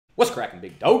What's cracking,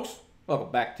 big dogs?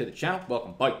 Welcome back to the channel.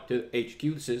 Welcome back to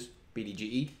HQ. This is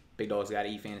BDGE, Big Dogs Gotta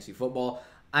Eat Fantasy Football.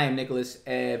 I am Nicholas.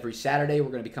 Every Saturday,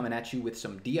 we're going to be coming at you with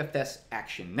some DFS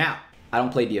action. Now, I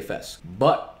don't play DFS,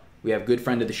 but we have a good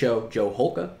friend of the show, Joe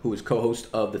Holka, who is co-host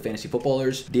of the Fantasy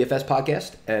Footballers DFS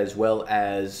podcast, as well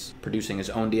as producing his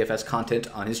own DFS content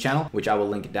on his channel, which I will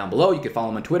link down below. You can follow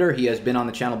him on Twitter. He has been on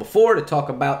the channel before to talk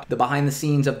about the behind the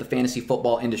scenes of the fantasy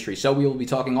football industry. So we will be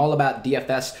talking all about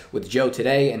DFS with Joe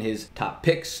today and his top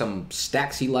picks, some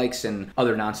stacks he likes, and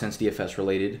other nonsense DFS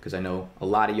related, because I know a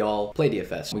lot of y'all play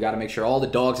DFS. We got to make sure all the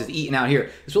dogs is eating out here.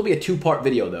 This will be a two-part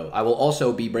video, though. I will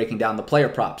also be breaking down the player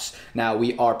props. Now,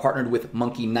 we are partnered with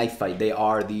Monkey Knife Fight. They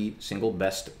are the single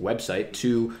best website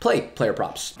to play player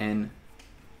props and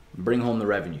bring home the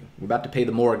revenue. We're about to pay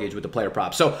the mortgage with the player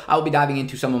props. So I'll be diving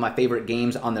into some of my favorite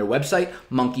games on their website,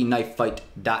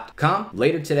 monkeyknifefight.com.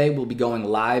 Later today, we'll be going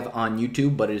live on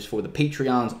YouTube, but it is for the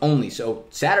Patreons only. So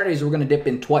Saturdays, we're going to dip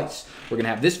in twice. We're going to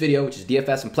have this video, which is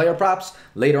DFS and player props.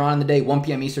 Later on in the day, 1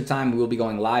 p.m. Eastern time, we will be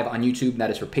going live on YouTube. That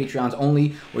is for Patreons only,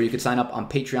 where you can sign up on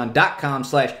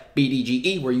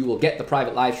patreon.com/BDGE, where you will get the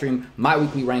private live stream, my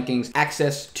weekly rankings,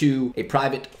 access to a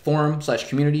private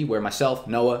forum/community where myself,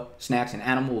 Noah, Snacks, and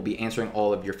Animal will be answering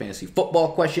all of your fantasy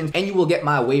football questions, and you will get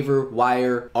my waiver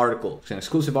wire article. It's an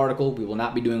exclusive article. We will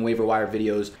not be doing waiver wire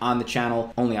videos on the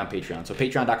channel, only on Patreon. So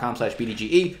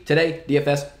patreon.com/BDGE. Today,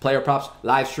 DFS, player props,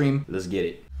 live stream. Let's get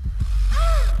it.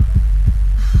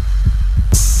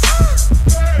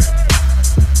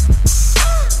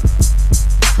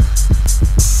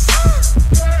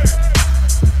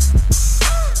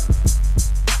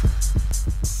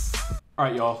 All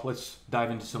right, y'all, let's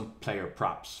dive into some player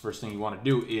props. First thing you want to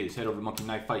do is head over to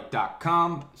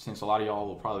monkeyknifefight.com. Since a lot of y'all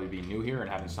will probably be new here and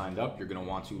haven't signed up, you're going to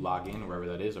want to log in wherever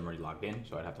that is. I'm already logged in,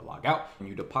 so I'd have to log out. And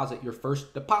you deposit your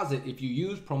first deposit if you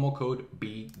use promo code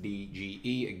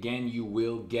BDGE. Again, you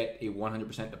will get a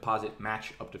 100% deposit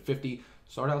match up to 50.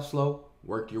 Start out slow,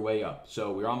 work your way up.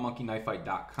 So we're on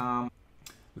monkeyknifefight.com.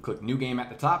 We click new game at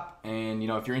the top. And, you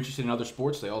know, if you're interested in other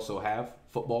sports, they also have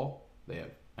football. They have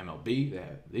MLB,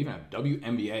 they even have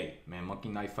WNBA. Man, Monkey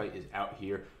Knife Fight is out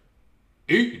here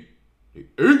eating.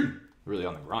 Really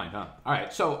on the grind, huh? All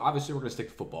right, so obviously we're going to stick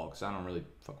to football because I don't really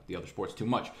fuck with the other sports too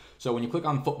much. So when you click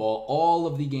on football, all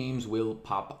of the games will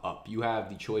pop up. You have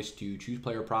the choice to choose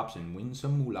player props and win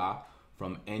some moolah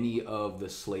from any of the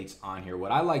slates on here.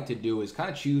 What I like to do is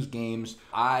kind of choose games.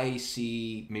 I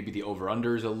see maybe the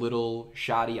over-under is a little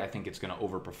shoddy. I think it's going to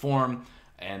overperform.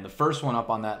 And the first one up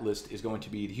on that list is going to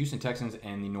be the Houston Texans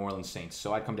and the New Orleans Saints.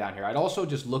 So I'd come down here. I'd also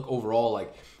just look overall,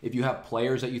 like if you have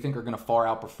players that you think are going to far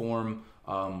outperform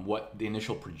what the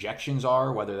initial projections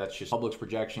are, whether that's just Publix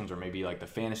projections or maybe like the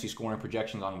fantasy scoring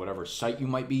projections on whatever site you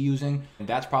might be using. And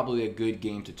that's probably a good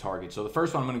game to target. So the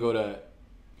first one, I'm going to go to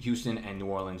Houston and New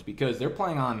Orleans because they're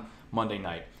playing on Monday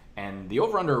night. And the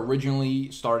over-under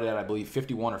originally started at, I believe,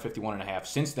 51 or 51.5.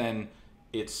 Since then,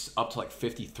 it's up to like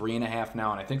 53.5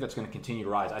 now, and I think that's going to continue to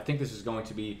rise. I think this is going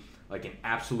to be like an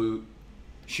absolute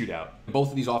shootout.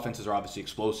 Both of these offenses are obviously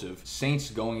explosive. Saints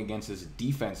going against this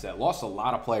defense that lost a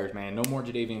lot of players, man. No more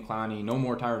Jadeveon Clowney, no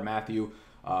more Tyrann Mathieu.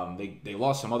 They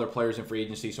lost some other players in free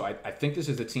agency, so I think this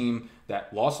is a team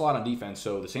that lost a lot on defense,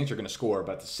 so the Saints are going to score,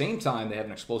 but at the same time, they have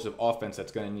an explosive offense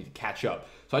that's going to need to catch up.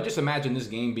 So I just imagine this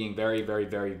game being very, very,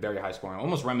 very, very high scoring,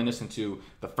 almost reminiscent to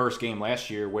the first game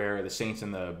last year where the Saints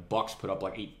and the Bucs put up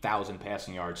like 8,000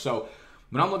 passing yards. So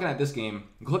when I'm looking at this game,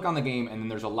 click on the game, and then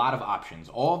there's a lot of options.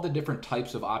 All of the different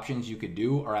types of options you could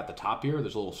do are at the top here.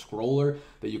 There's a little scroller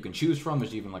that you can choose from.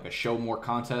 There's even like a show more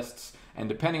contests, and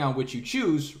depending on which you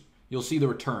choose, you'll see the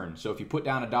return. So if you put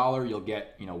down $1, you'll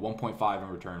get 1.5 in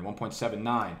return,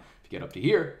 1.79. If you get up to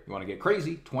here, you want to get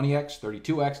crazy, 20x,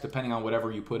 32x, depending on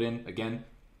whatever you put in. Again,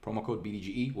 promo code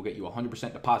BDGE will get you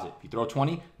 100% deposit. If you throw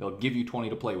 20, they'll give you 20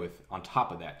 to play with on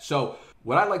top of that. So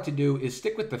what I like to do is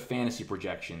stick with the fantasy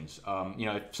projections.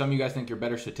 If some of you guys think you're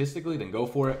better statistically, then go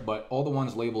for it. But all the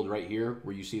ones labeled right here,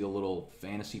 where you see the little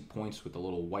fantasy points with the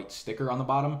little white sticker on the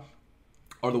bottom,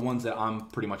 are the ones that I'm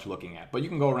pretty much looking at. But you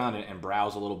can go around and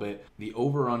browse a little bit. The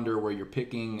over-under where you're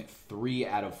picking 3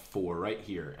 out of 4 right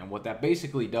here. And what that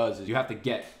basically does is you have to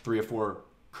get 3 or 4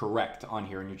 correct on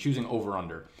here, and you're choosing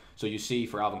over-under. So you see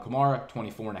for Alvin Kamara,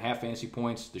 24.5 fantasy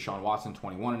points. Deshaun Watson,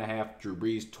 21.5. Drew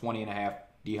Brees, 20.5.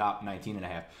 D-Hop,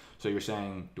 19.5. So you're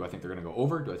saying, do I think they're going to go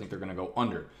over? Do I think they're going to go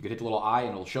under? You can hit the little I,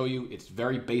 and it'll show you. It's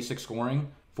very basic scoring.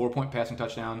 4-point passing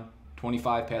touchdown,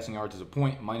 25 passing yards is a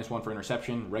point, -1 for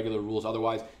interception, regular rules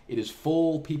otherwise. It is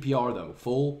full PPR though,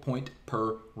 full point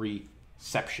per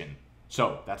reception.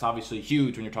 So that's obviously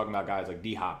huge when you're talking about guys like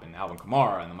D-Hop and Alvin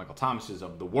Kamara and the Michael Thomases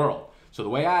of the world. So the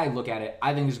way I look at it,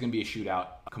 I think this is going to be a shootout.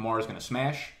 Kamara's going to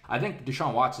smash. I think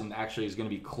Deshaun Watson actually is going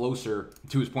to be closer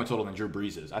to his point total than Drew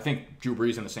Brees is. I think Drew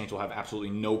Brees and the Saints will have absolutely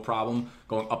no problem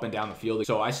going up and down the field.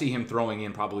 So I see him throwing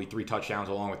in probably 3 touchdowns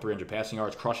along with 300 passing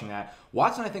yards, crushing that.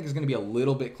 Watson, I think, is going to be a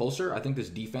little bit closer. I think this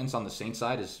defense on the Saints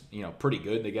side is, pretty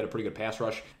good. They get a pretty good pass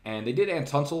rush. And they did add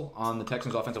Tunsil on the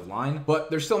Texans offensive line, but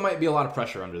there still might be a lot of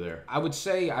pressure under there. I would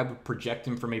say I would project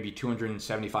him for maybe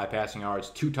 275 passing yards,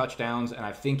 2 touchdowns, and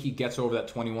I think he gets over that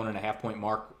 21.5 point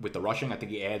mark with the rushing. I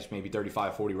think he adds maybe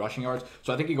 35, 40 rushing yards.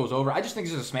 So I think he goes over. I just think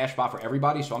this is a smash spot for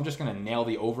everybody, so I'm just going to nail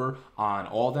the over on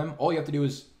all of them. All you have to do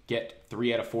is get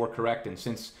 3 out of 4 correct, and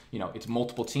since it's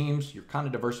multiple teams, you're kind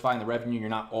of diversifying the revenue. You're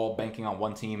not all banking on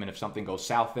one team, and if something goes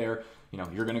south there,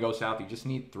 you're going to go south. You just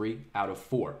need 3 out of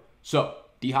 4. So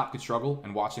D-Hop could struggle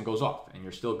and Watson goes off, and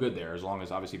you're still good there as long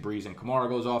as obviously Brees and Kamara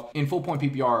goes off. In full point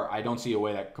PPR, I don't see a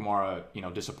way that Kamara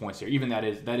disappoints here. Even that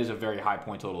is a very high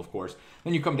point total, of course.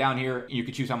 Then you come down here, you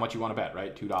can choose how much you want to bet,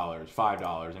 right? $2,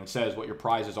 $5, and it says what your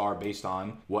prizes are based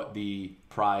on what the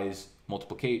prize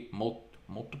multiplication.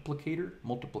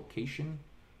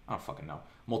 I don't fucking know.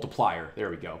 Multiplier. There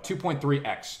we go.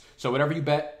 2.3x. So whatever you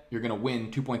bet, you're going to win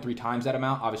 2.3 times that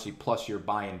amount, obviously, plus you're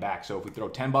buying back. So if we throw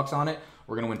 $10 on it,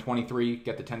 we're going to win 23,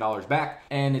 get the $10 back,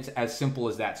 and it's as simple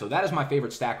as that. So that is my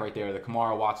favorite stack right there, the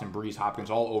Kamara, Watson, Brees, Hopkins,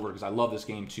 all over, because I love this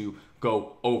game to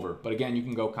go over. But again, you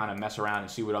can go kind of mess around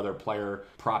and see what other player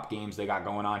prop games they got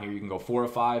going on here. You can go 4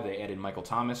 of 5. They added Michael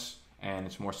Thomas, and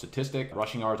it's more statistic.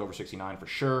 Rushing yards over 69 for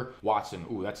sure. Watson,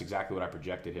 ooh, that's exactly what I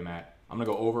projected him at. I'm going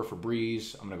to go over for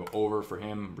Brees. I'm going to go over for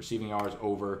him. Receiving yards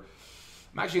over.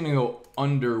 I'm actually going to go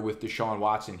under with Deshaun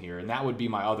Watson here, and that would be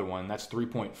my other one. That's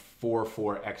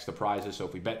 3.44x the prizes. So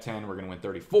if we bet 10, we're going to win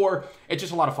 34. It's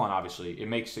just a lot of fun, obviously. It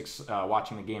makes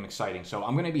watching the game exciting. So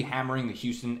I'm going to be hammering the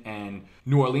Houston and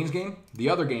New Orleans game. The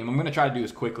other game, I'm going to try to do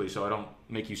this quickly so I don't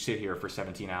make you sit here for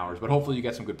 17 hours, but hopefully you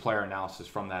get some good player analysis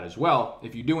from that as well.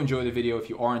 If you do enjoy the video, if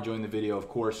you are enjoying the video, of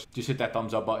course, just hit that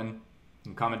thumbs up button.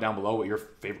 And comment down below what your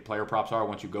favorite player props are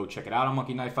once you go check it out on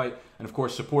Monkey Knife Fight. And of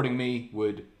course, supporting me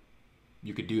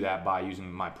you could do that by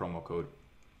using my promo code.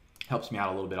 Helps me out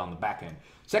a little bit on the back end.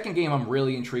 Second game I'm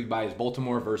really intrigued by is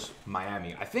Baltimore versus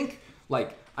Miami. I think, I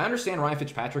understand Ryan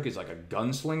Fitzpatrick is like a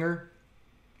gunslinger,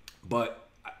 but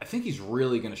I think he's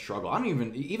really going to struggle.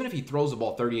 Even if he throws the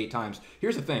ball 38 times,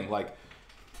 here's the thing,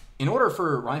 in order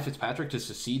for Ryan Fitzpatrick to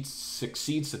succeed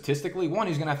statistically, one,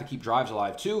 he's going to have to keep drives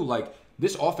alive. Two,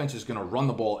 this offense is going to run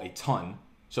the ball a ton,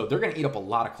 so they're going to eat up a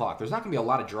lot of clock. There's not going to be a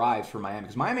lot of drives for Miami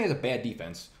because Miami has a bad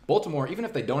defense. Baltimore, even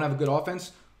if they don't have a good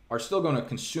offense, are still going to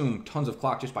consume tons of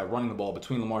clock just by running the ball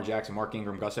between Lamar Jackson, Mark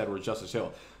Ingram, Gus Edwards, Justice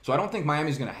Hill. So I don't think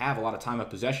Miami's going to have a lot of time of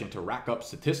possession to rack up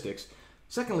statistics.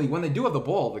 Secondly, when they do have the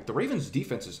ball, the Ravens'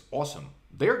 defense is awesome.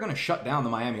 They're going to shut down the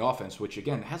Miami offense, which,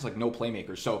 again, has no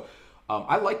playmakers. So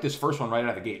I like this first one right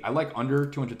out of the gate. I like under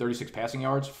 236 passing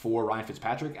yards for Ryan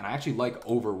Fitzpatrick, and I actually like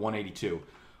over 182.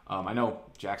 I know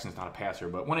Jackson's not a passer,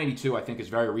 but 182 I think is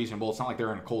very reasonable. It's not like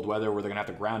they're in cold weather where they're going to have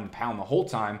to ground and pound the whole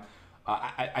time.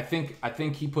 I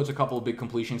think he puts a couple of big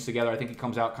completions together. I think he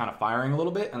comes out kind of firing a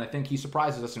little bit, and I think he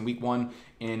surprises us in week 1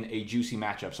 in a juicy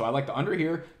matchup. So I like the under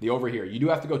here, the over here. You do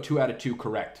have to go 2 out of 2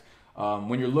 correct.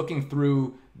 When you're looking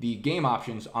through the game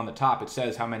options on the top, it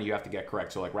says how many you have to get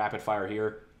correct. So rapid fire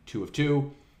here, 2 of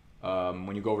 2.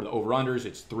 When you go over to the over-unders,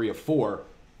 it's 3 of 4.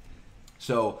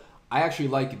 So I actually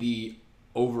like the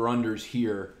over-unders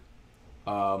here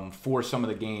for some of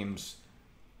the games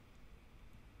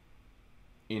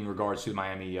in regards to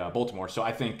Miami, Baltimore. So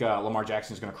I think Lamar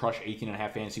Jackson is going to crush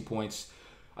 18.5 fantasy points.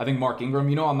 I think Mark Ingram,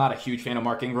 I'm not a huge fan of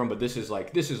Mark Ingram, but this is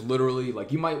literally,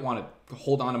 you might want to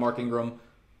hold on to Mark Ingram,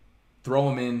 throw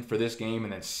him in for this game,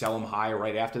 and then sell him high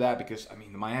right after that because,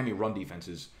 the Miami run defense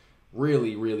is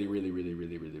really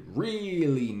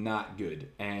not good.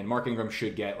 And Mark Ingram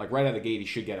should get, right out of the gate, he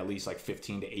should get at least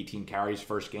 15 to 18 carries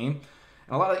first game.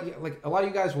 And a lot of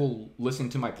you guys will listen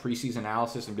to my preseason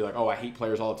analysis and be like, oh, I hate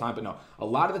players all the time. But no, a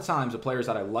lot of the times the players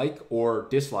that I like or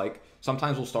dislike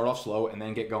sometimes will start off slow and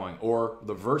then get going. Or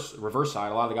the reverse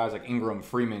side, a lot of the guys like Ingram,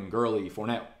 Freeman, Gurley,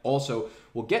 Fournette also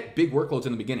will get big workloads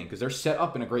in the beginning because they're set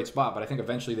up in a great spot. But I think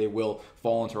eventually they will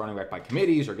fall into running back by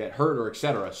committees or get hurt or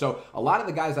etc. So a lot of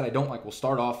the guys that I don't like will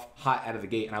start off hot out of the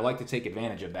gate, and I like to take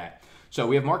advantage of that. So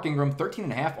we have Mark Ingram,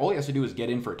 13.5. All he has to do is get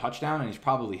in for a touchdown, and he's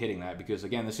probably hitting that because,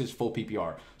 again, this is full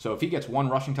PPR. So if he gets 1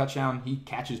 rushing touchdown, he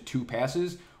catches 2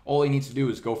 passes. All he needs to do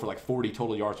is go for 40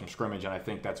 total yards from scrimmage, and I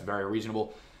think that's very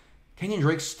reasonable. Kenyon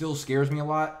Drake still scares me a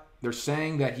lot. They're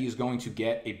saying that he is going to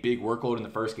get a big workload in the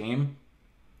first game,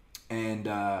 and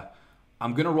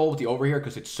I'm going to roll with the over here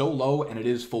because it's so low and it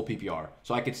is full PPR.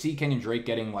 So I could see Kenyon Drake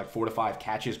getting 4 to 5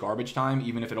 catches garbage time,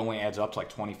 even if it only adds up to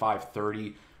 25,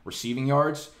 30 receiving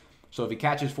yards. So if he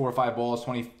catches 4 or 5 balls,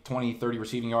 20, 30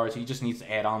 receiving yards, he just needs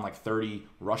to add on like 30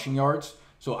 rushing yards.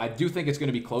 So I do think it's going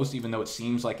to be close, even though it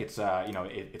seems like it's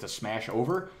it's a smash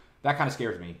over. That kind of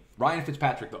scares me. Ryan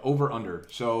Fitzpatrick, the over/under.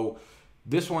 So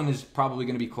this one is probably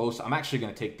going to be close. I'm actually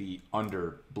going to take the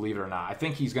under, believe it or not. I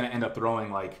think he's going to end up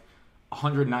throwing like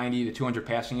 190 to 200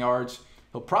 passing yards.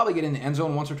 He'll probably get in the end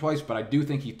zone once or twice, but I do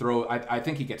think I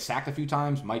think he gets sacked a few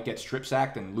times, might get strip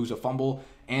sacked and lose a fumble,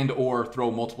 and or throw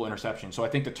multiple interceptions. So I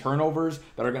think the turnovers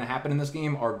that are going to happen in this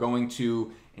game are going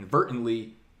to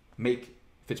inadvertently make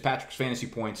Fitzpatrick's fantasy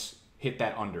points hit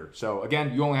that under. So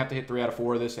again, you only have to hit 3 out of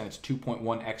 4 of this, and it's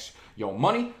 2.1x your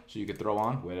money. So you could throw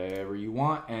on whatever you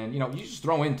want, and you just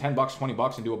throw in $10,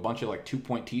 $20, and do a bunch of like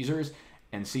 2-point teasers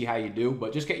and see how you do.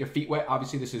 But just get your feet wet.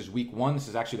 Obviously, this is week 1. This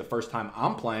is actually the first time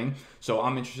I'm playing, so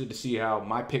I'm interested to see how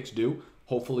my picks do.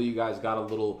 Hopefully, you guys got a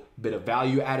little bit of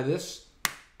value out of this.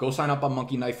 Go sign up on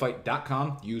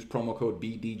monkeyknifefight.com. Use promo code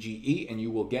BDGE, and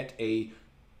you will get a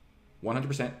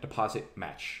 100% deposit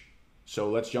match. So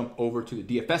let's jump over to the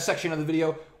DFS section of the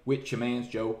video with your man's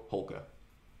Joe Holka.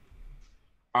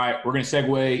 All right, we're going to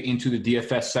segue into the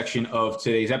DFS section of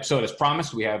today's episode. As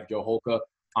promised, we have Joe Holka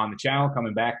on the channel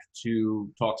coming back to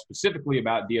talk specifically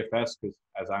about DFS because,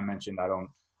 as I mentioned, I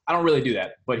don't really do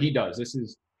that, but he does. This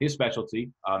is his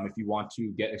specialty. If you want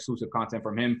to get exclusive content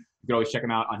from him, you can always check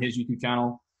him out on his YouTube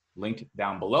channel, linked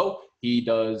down below. He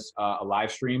does a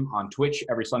live stream on Twitch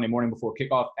every Sunday morning before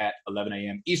kickoff at 11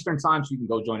 a.m. Eastern time, so you can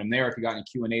go join him there if you got any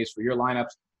Q&As for your lineups.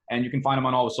 And you can find him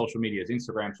on all the social medias,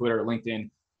 Instagram, Twitter, LinkedIn,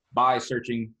 by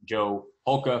searching Joe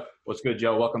Holka. What's good,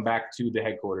 Joe? Welcome back to the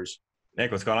headquarters. Nick,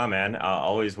 what's going on, man?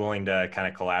 Always willing to kind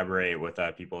of collaborate with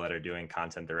people that are doing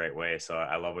content the right way. So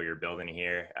I love what you're building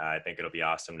here. I think it'll be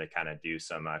awesome to kind of do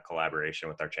some collaboration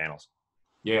with our channels.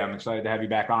 Yeah, I'm excited to have you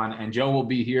back on. And Joe will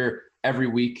be here every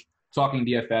week talking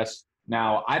DFS.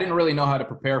 Now, I didn't really know how to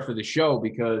prepare for the show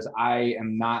because I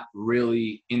am not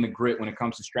really in the grit when it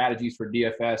comes to strategies for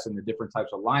DFS and the different types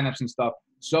of lineups and stuff.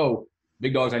 So,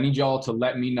 big dogs, I need y'all to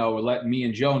let me know, or let me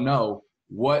and Joe know,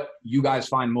 what you guys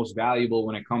find most valuable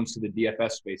when it comes to the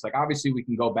DFS space. Like, obviously, we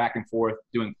can go back and forth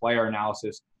doing player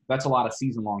analysis. That's a lot of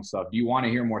season-long stuff. Do you want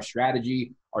to hear more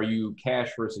strategy? Are you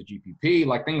cash versus GPP?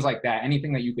 Like, things like that.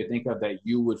 Anything that you could think of that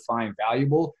you would find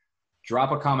valuable,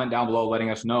 drop a comment down below letting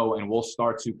us know, and we'll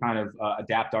start to kind of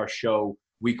adapt our show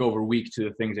week over week to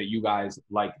the things that you guys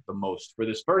like the most. For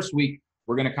this first week,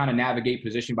 we're going to kind of navigate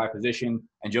position by position,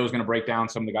 and Joe's going to break down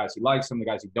some of the guys he likes, some of the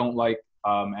guys he don't like,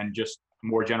 and just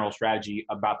more general strategy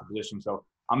about the position. So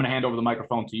I'm going to hand over the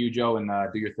microphone to you, Joe, and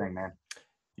do your thing, man.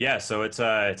 Yeah, so it's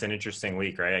an interesting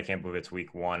week, right? I can't believe it's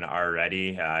week 1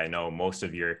 already. I know most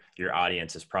of your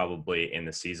audience is probably in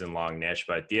the season-long niche,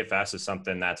 but DFS is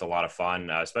something that's a lot of fun,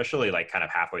 especially like kind of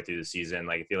halfway through the season.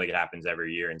 Like, I feel like it happens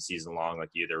every year in season-long. Like,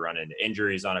 you either run into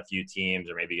injuries on a few teams,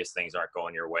 or maybe just things aren't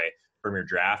going your way from your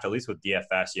draft. At least with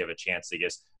DFS, you have a chance to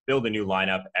just build a new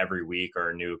lineup every week,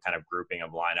 or a new kind of grouping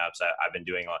of lineups. I've been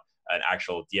doing an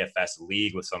actual DFS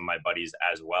league with some of my buddies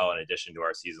as well, in addition to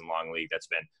our season-long league. That's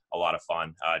been a lot of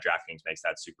fun. DraftKings makes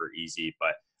that super easy.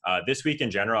 But this week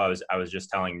in general, I was just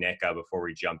telling Nick before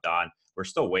we jumped on, we're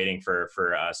still waiting for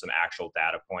some actual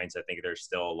data points. I think there's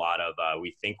still a lot of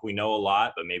we think we know a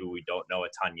lot, but maybe we don't know a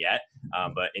ton yet.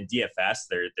 But in DFS,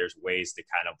 there's ways to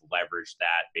kind of leverage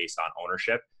that based on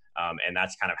ownership. And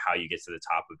that's kind of how you get to the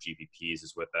top of GPPs,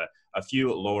 is with a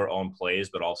few lower owned plays,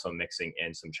 but also mixing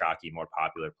in some chalky, more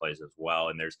popular plays as well.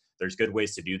 And there's good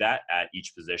ways to do that at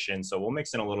each position. So we'll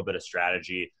mix in a little bit of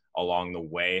strategy along the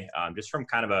way, just from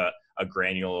kind of a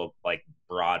granular, like,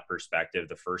 broad perspective.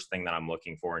 The first thing that I'm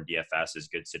looking for in DFS is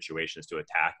good situations to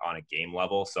attack on a game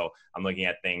level. So I'm looking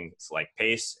at things like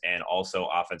pace, and also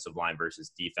offensive line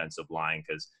versus defensive line,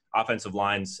 because offensive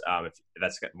lines, if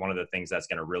that's one of the things that's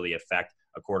going to really affect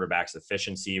a quarterback's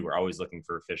efficiency. We're always looking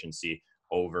for efficiency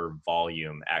over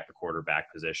volume at the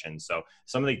quarterback position. So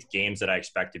some of the games that I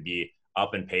expect to be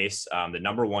up in pace, the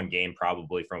number one game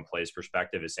probably from a plays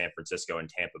perspective is San Francisco and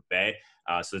Tampa Bay.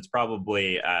 So it's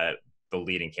probably the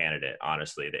leading candidate,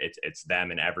 honestly. It's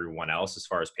them and everyone else as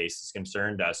far as pace is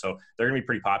concerned. So they're going to be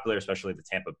pretty popular, especially the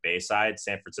Tampa Bay side.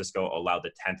 San Francisco allowed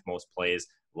the 10th most plays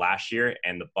last year,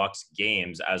 and the Bucs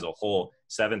games as a whole,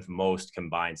 7th most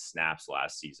combined snaps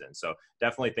last season. So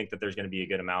definitely think that there's going to be a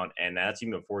good amount. And that's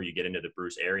even before you get into the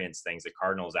Bruce Arians things. The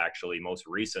Cardinals actually, most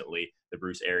recently, the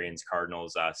Bruce Arians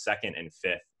Cardinals, 2nd and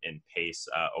 5th in pace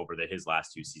over his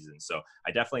last 2 seasons. So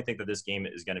I definitely think that this game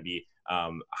is going to be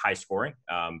high scoring,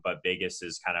 but Vegas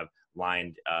is kind of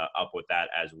lined up with that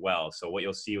as well. So what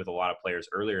you'll see with a lot of players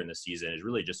earlier in the season is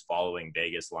really just following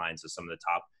Vegas lines. So some of the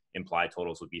top implied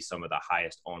totals would be some of the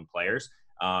highest owned players.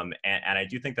 And I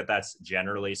do think that that's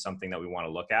generally something that we want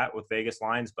to look at with Vegas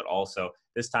lines, but also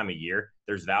this time of year,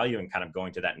 there's value in kind of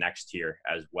going to that next tier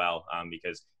as well,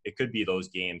 because it could be those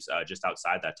games just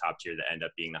outside that top tier that end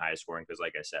up being the highest scoring, because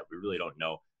like I said, we really don't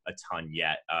know a ton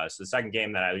yet. So the second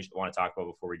game that I want to talk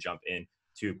about before we jump in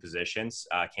to positions,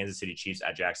 Kansas City Chiefs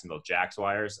at Jacksonville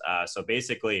Jaguars. So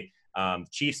basically,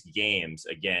 Chiefs games,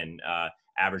 again,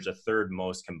 averaged a third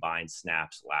most combined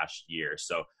snaps last year.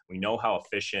 So we know how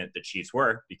efficient the Chiefs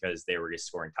were because they were just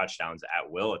scoring touchdowns at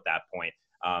will at that point.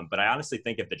 But I honestly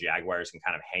think if the Jaguars can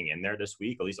kind of hang in there this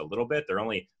week, at least a little bit, they're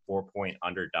only 4-point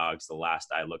underdogs the last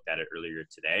I looked at it earlier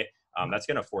today. That's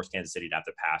going to force Kansas City to have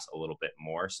to pass a little bit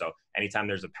more. So anytime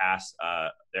there's a pass,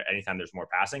 anytime there's more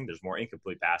passing, there's more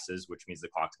incomplete passes, which means the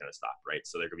clock's going to stop, right?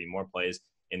 So there could be more plays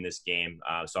in this game.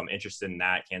 So I'm interested in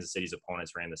that. Kansas City's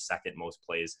opponents ran the second most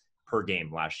plays per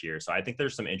game last year. So I think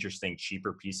there's some interesting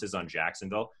cheaper pieces on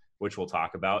Jacksonville, which we'll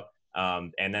talk about.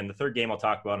 And then the third game I'll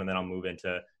talk about, and then I'll move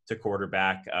into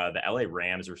quarterback, the LA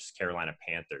Rams versus Carolina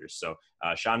Panthers. So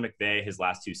Sean McVay, his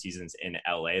last 2 seasons in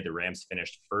LA, the Rams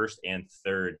finished first and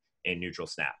third in neutral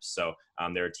snaps. So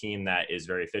they're a team that is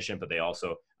very efficient, but they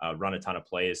also run a ton of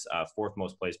plays, 4th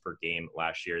most plays per game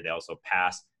last year. They also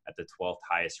pass at the 12th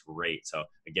highest rate. So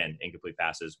again, incomplete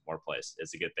passes, more plays.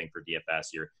 It's a good thing for DFS.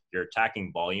 You're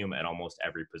attacking volume at almost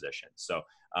every position. So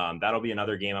that'll be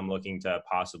another game I'm looking to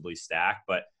possibly stack.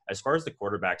 But as far as the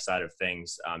quarterback side of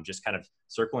things, just kind of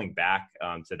circling back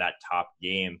to that top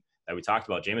game that we talked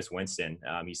about, Jameis Winston,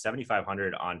 he's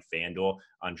 7,500 on FanDuel.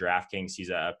 On DraftKings, he's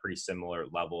a pretty similar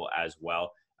level as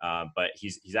well. But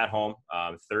he's at home,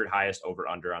 3rd highest over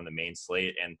under on the main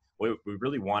slate. And what we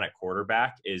really want at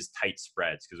quarterback is tight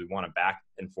spreads, because we want a back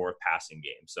and forth passing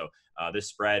game. So this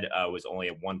spread was only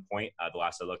at 1 point the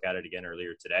last I looked at it again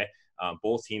earlier today.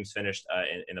 Both teams finished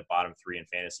in the bottom 3 in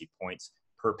fantasy points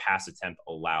per pass attempt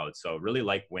allowed. So really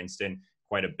like Winston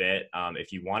quite a bit.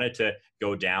 If you wanted to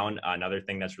go down, another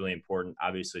thing that's really important,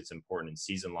 obviously it's important in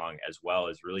season long as well,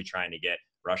 is really trying to get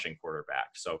rushing quarterback.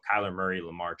 So Kyler Murray,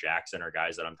 Lamar Jackson are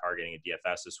guys that I'm targeting at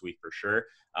DFS this week for sure.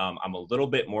 I'm a little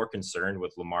bit more concerned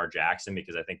with Lamar Jackson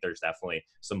because I think there's definitely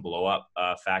some blowout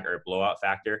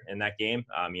factor in that game.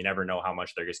 You never know how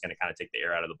much they're just going to kind of take the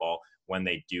air out of the ball when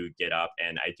they do get up.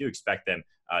 And I do expect them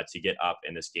to get up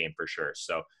in this game for sure.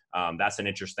 So that's an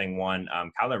interesting one.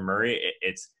 Kyler Murray,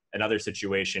 it's another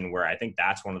situation where I think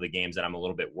that's one of the games that I'm a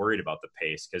little bit worried about the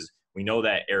pace, because we know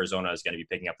that Arizona is going to be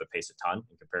picking up the pace a ton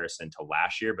in comparison to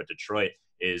last year, but Detroit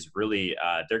is really,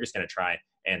 they're just going to try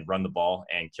and run the ball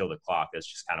and kill the clock. That's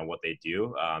just kind of what they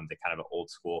do. They kind of an old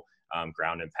school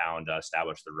ground and pound,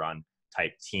 establish the run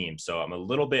type team. So I'm a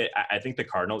little bit, I think the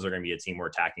Cardinals are going to be a team we're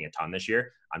attacking a ton this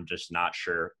year. I'm just not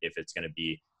sure if it's going to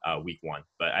be week 1,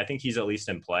 but I think he's at least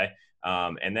in play.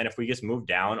 And then if we just move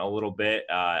down a little bit,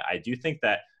 I do think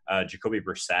that Jacoby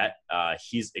Brissett,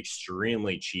 he's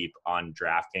extremely cheap on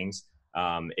DraftKings.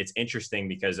 It's interesting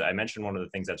because I mentioned one of the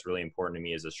things that's really important to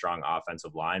me is a strong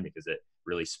offensive line, because it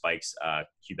really spikes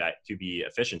QB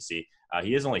efficiency.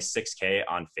 He is only $6K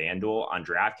on FanDuel. On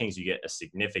DraftKings, you get a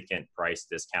significant price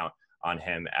discount on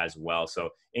him as well. So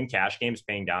in cash games,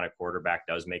 paying down a quarterback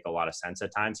does make a lot of sense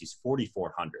at times. He's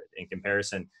 4,400 in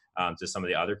comparison to some of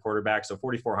the other quarterbacks. So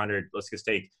 4,400, let's just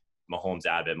take Mahomes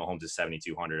out of it. Mahomes is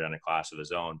 7,200 on a class of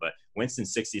his own, but Winston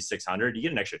 6,600. You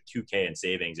get an extra 2K in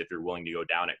savings if you're willing to go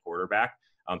down at quarterback.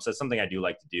 So it's something I do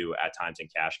like to do at times in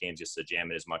cash games, just to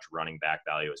jam in as much running back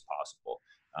value as possible.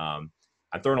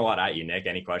 I'm throwing a lot at you, Nick.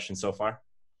 Any questions so far?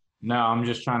 No, I'm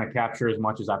just trying to capture as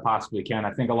much as I possibly can.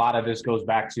 I think a lot of this goes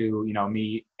back to,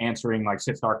 me answering like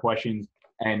sit-start questions,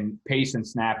 and pace and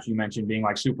snaps you mentioned being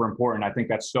like super important. I think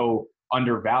that's so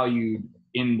undervalued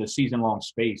in the season-long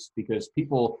space, because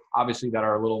people obviously that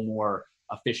are a little more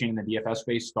efficient in the DFS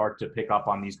space start to pick up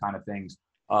on these kind of things.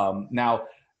 Now,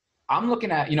 I'm looking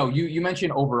at, you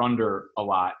mentioned over-under a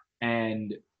lot,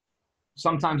 and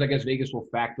sometimes I guess Vegas will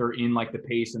factor in like the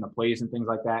pace and the plays and things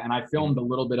like that. And I filmed a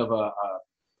little bit of a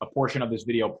portion of this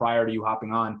video prior to you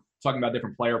hopping on, talking about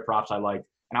different player props I liked.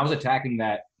 And I was attacking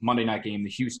that Monday night game, the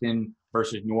Houston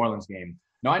versus New Orleans game.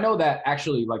 Now, I know that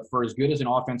actually, like, for as good as an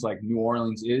offense like New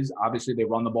Orleans is, obviously they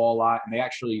run the ball a lot, and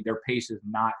their pace is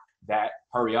not that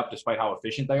hurry up despite how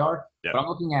efficient they are. Yep. But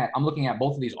I'm looking at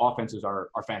both of these offenses are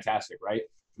fantastic, right?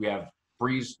 We have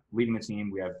Breeze leading the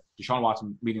team. We have Deshaun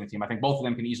Watson leading the team. I think both of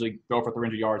them can easily go for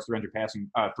 300 yards,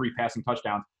 3 passing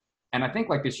touchdowns. And I think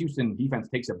like this Houston defense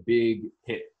takes a big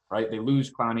hit, right? They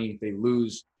lose Clowney, they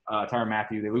lose Tyrann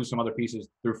Mathieu, they lose some other pieces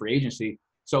through free agency.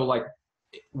 So like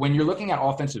when you're looking at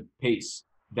offensive pace,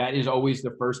 that is always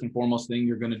the first and foremost thing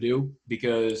you're going to do,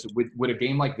 because with a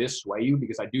game like this sway you,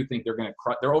 because I do think they're going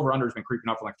to their over under has been creeping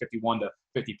up from like 51 to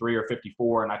 53 or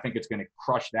 54, and I think it's going to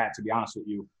crush that, to be honest with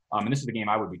you. And this is the game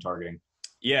I would be targeting.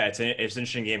 Yeah, it's an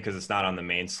interesting game because it's not on the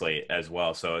main slate as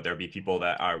well. So there'll be people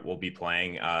that will be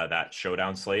playing that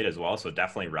showdown slate as well. So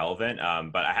definitely relevant.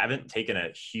 But I haven't taken a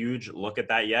huge look at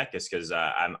that yet, just because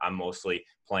I'm mostly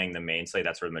playing the main slate.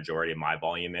 That's where the majority of my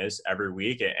volume is every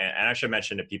week. And I should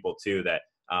mention to people too that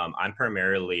I'm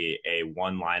primarily a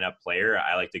one lineup player.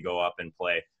 I like to go up and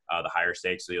play the higher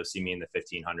stakes. So you'll see me in the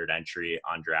 1500 entry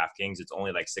on DraftKings. It's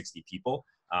only like 60 people.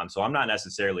 So I'm not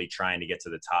necessarily trying to get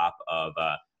to the top of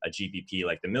a GPP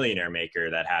like the Millionaire Maker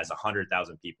that has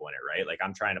 100,000 people in it, right? Like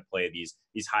I'm trying to play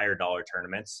these higher dollar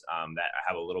tournaments that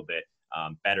have a little bit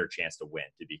better chance to win,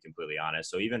 to be completely honest.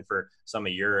 So even for some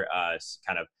of your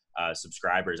kind of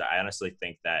subscribers, I honestly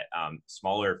think that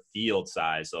smaller field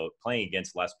size, so playing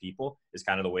against less people, is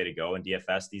kind of the way to go in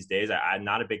DFS these days. I'm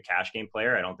not a big cash game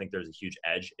player. I don't think there's a huge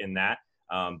edge in that.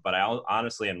 But I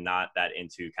honestly am not that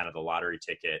into kind of the lottery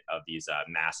ticket of these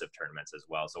massive tournaments as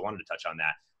well. So I wanted to touch on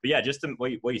that. But yeah, just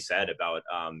what you said about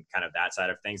kind of that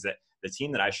side of things, that the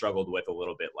team that I struggled with a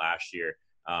little bit last year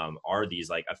are these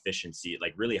like efficiency,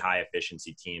 like really high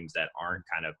efficiency teams that aren't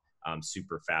kind of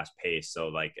super fast paced. So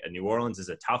like New Orleans is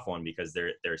a tough one because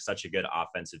they're such a good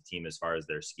offensive team as far as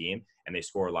their scheme, and they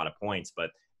score a lot of points, but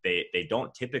they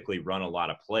don't typically run a lot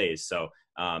of plays. So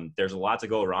there's a lot to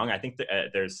go wrong. I think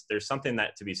that, there's something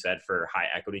that to be said for high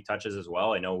equity touches as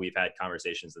well. I know we've had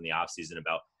conversations in the offseason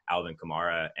about Alvin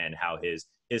Kamara and how his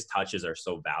touches are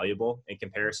so valuable in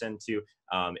comparison to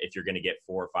if you're going to get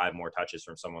 4 or 5 more touches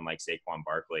from someone like Saquon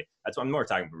Barkley. That's what I'm more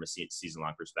talking from a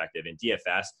season-long perspective. In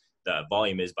DFS, the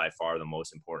volume is by far the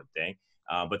most important thing.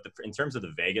 But in terms of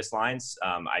the Vegas lines,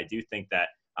 I do think that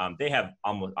they have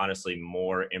almost honestly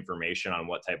more information on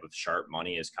what type of sharp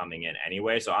money is coming in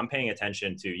anyway. So I'm paying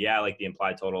attention to, like the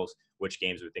implied totals, which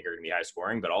games we think are going to be high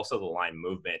scoring, but also the line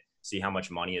movement, see how much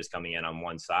money is coming in on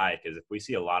one side. Because if we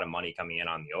see a lot of money coming in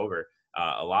on the over,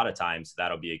 a lot of times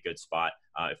that'll be a good spot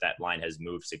if that line has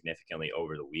moved significantly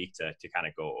over the week to kind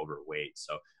of go overweight.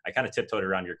 So I kind of tiptoed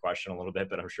around your question a little bit,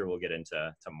 but I'm sure we'll get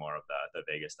into more of the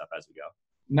Vegas stuff as we go.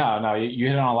 No, you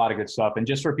hit on a lot of good stuff. And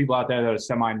just for people out there that are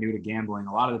semi-new to gambling,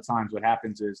 a lot of the times what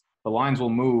happens is the lines will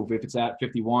move if it's at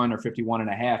 51 or 51 and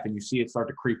a half, and you see it start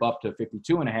to creep up to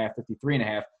 52 and a half, 53 and a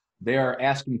half. They're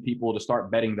asking people to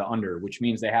start betting the under, which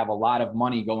means they have a lot of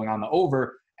money going on the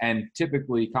over. And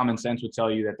typically common sense would tell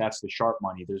you that that's the sharp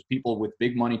money. There's people with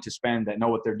big money to spend that know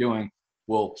what they're doing,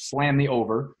 will slam the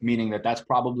over, meaning that that's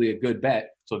probably a good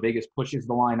bet. So Vegas pushes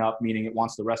the line up, meaning it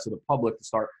wants the rest of the public to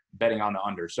start betting on the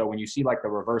under. So when you see like the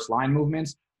reverse line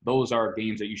movements, those are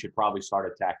games that you should probably start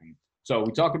attacking. So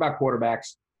we talked about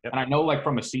quarterbacks. Yep. And I know like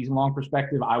from a season-long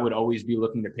perspective, I would always be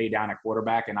looking to pay down a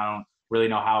quarterback, and I don't really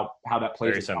know how that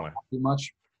plays. Very similar. Too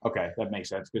much. Okay, that makes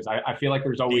sense, because I feel like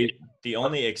there's always the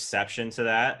only exception to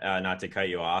that, not to cut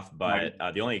you off, but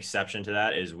the only exception to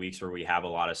that is weeks where we have a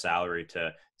lot of salary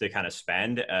to kind of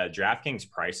spend.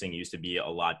 DraftKings pricing used to be a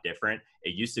lot different.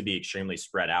 It used to be extremely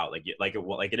spread out, like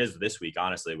it is this week,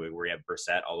 honestly, where we have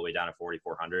Brissett all the way down to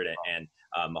 4,400 and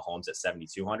Mahomes at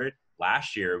 7,200.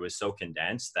 Last year it was so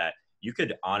condensed that you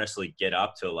could honestly get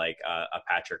up to like a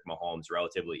Patrick Mahomes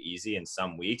relatively easy in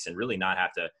some weeks and really not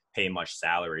have to pay much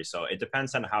salary. So it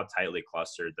depends on how tightly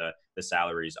clustered the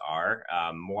salaries are.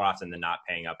 More often than not,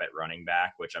 paying up at running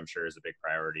back, which I'm sure is a big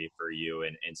priority for you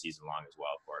in season long as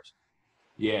well, of course.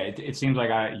 Yeah, it seems like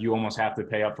you almost have to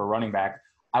pay up for running back.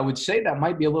 I would say that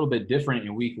might be a little bit different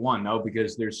in week one, though,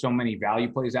 because there's so many value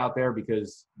plays out there,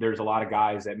 because there's a lot of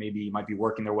guys that maybe might be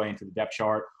working their way into the depth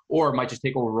chart, or might just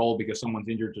take over a role because someone's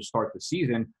injured to start the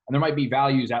season. And there might be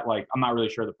values at like, I'm not really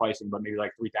sure the pricing, but maybe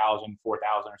like 3,000,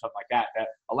 4,000 or something like that, that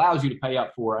allows you to pay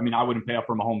up for. I mean, I wouldn't pay up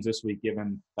for Mahomes this week,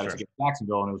 given that it's against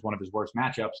Jacksonville and it was one of his worst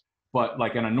matchups. But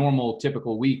like in a normal,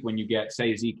 typical week, when you get,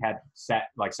 say, Zeke had sat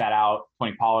out,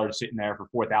 Tony Pollard sitting there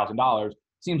for $4,000,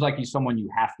 seems like he's someone you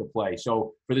have to play.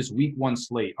 So for this week one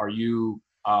slate, are you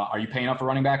paying up for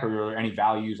running back, or are there any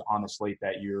values on the slate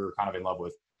that you're kind of in love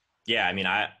with? Yeah, I mean,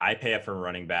 I pay up for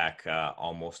running back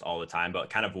almost all the time,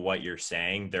 but kind of what you're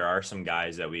saying, there are some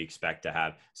guys that we expect to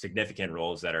have significant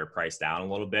roles that are priced down a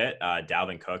little bit.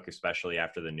 Dalvin Cook, especially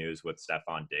after the news with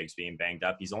Stephon Diggs being banged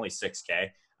up, he's only 6K.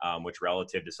 Which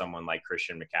relative to someone like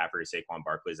Christian McCaffrey, Saquon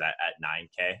Barkley is at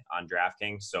 9K on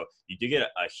DraftKings. So you do get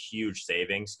a huge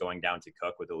savings going down to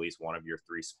Cook with at least one of your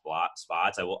 3 spots.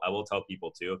 I will tell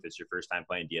people too, if it's your first time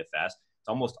playing DFS, it's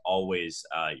almost always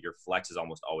your flex is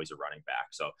almost always a running back.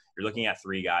 So you're looking at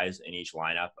 3 guys in each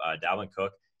lineup. Dalvin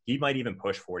Cook, he might even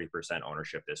push 40%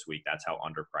 ownership this week. That's how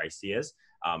underpriced he is.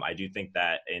 I do think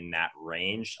that in that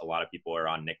range, a lot of people are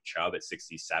on Nick Chubb at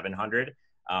 6,700.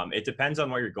 It depends on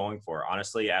what you're going for.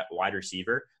 Honestly, at wide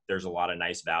receiver, there's a lot of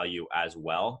nice value as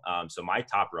well. So my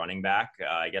top running back,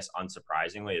 I guess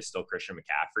unsurprisingly, is still Christian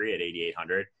McCaffrey at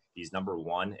 8,800. He's number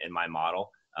one in my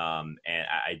model. And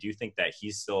I do think that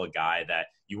he's still a guy that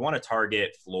you want to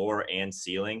target floor and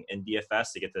ceiling in DFS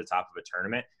to get to the top of a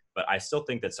tournament. But I still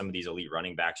think that some of these elite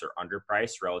running backs are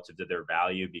underpriced relative to their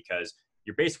value because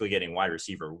you're basically getting wide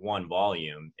receiver one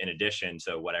volume in addition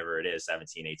to whatever it is,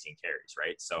 17, 18 carries,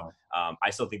 right? So I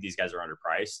still think these guys are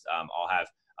underpriced. I'll have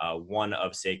one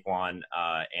of Saquon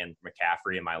and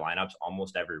McCaffrey in my lineups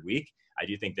almost every week. I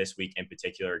do think this week in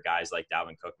particular, guys like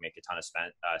Dalvin Cook make a ton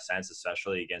of sense,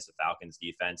 especially against the Falcons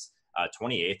defense,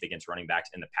 28th against running backs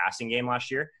in the passing game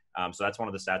last year. So that's one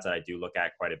of the stats that I do look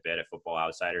at quite a bit at Football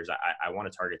Outsiders. I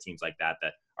want to target teams like that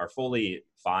are fully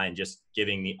fine just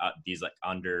giving me these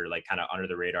kind of under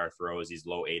the radar throws, these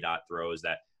low ADOT throws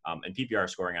that and PPR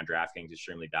scoring on DraftKings is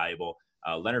extremely valuable.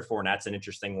 Leonard Fournette's an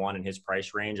interesting one in his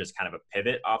price range as kind of a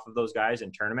pivot off of those guys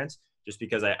in tournaments, just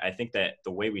because I think that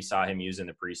the way we saw him used in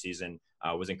the preseason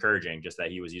was encouraging, just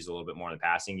that he was used a little bit more in the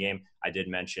passing game. I did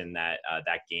mention that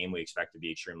that game we expect to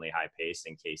be extremely high paced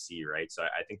in KC, right? So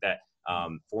I think that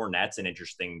Fournette's an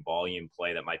interesting volume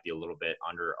play that might be a little bit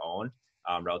under-owned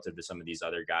relative to some of these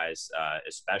other guys,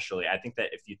 especially. I think that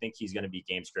if you think he's going to be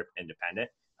game script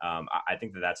independent, I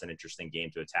think that that's an interesting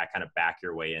game to attack, kind of back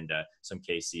your way into some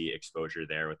KC exposure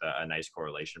there with a nice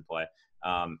correlation play.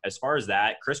 As far as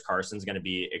that, Chris Carson's going to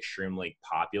be extremely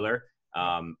popular.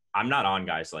 I'm not on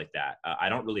guys like that. I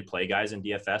don't really play guys in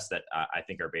DFS that I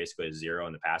think are basically a zero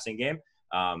in the passing game.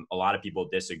 A lot of people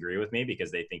disagree with me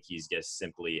because they think he's just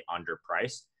simply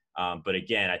underpriced. But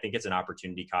again, I think it's an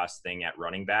opportunity cost thing at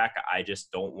running back. I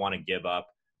just don't want to give up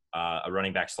a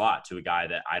running back slot to a guy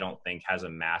that I don't think has a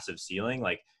massive ceiling.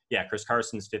 Like, yeah, Chris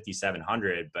Carson's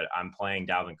 5,700, but I'm playing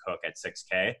Dalvin Cook at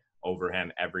 6K over him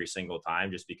every single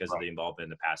time just because of the involvement in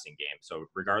the passing game. So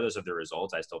regardless of the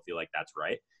results, I still feel like that's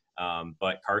right.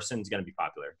 But Carson's going to be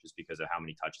popular just because of how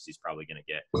many touches he's probably going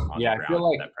to get on the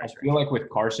ground. I feel like with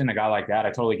Carson, a guy like that,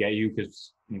 I totally get you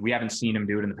because we haven't seen him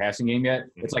do it in the passing game yet.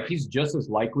 Mm-hmm. It's like he's just as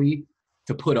likely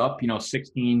to put up,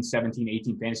 16, 17,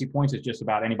 18 fantasy points as just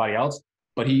about anybody else.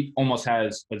 But he almost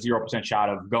has a 0% shot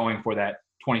of going for that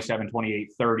 27, 28,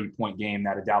 30-point game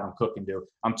that a Dalvin Cook can do.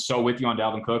 I'm so with you on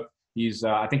Dalvin Cook. He's,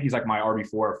 I think he's like my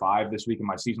RB4 or 5 this week in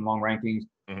my season-long rankings.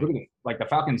 Mm-hmm. Look at the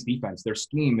Falcons' defense. Their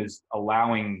scheme is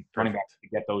allowing running backs to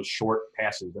get those short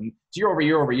passes. And it's year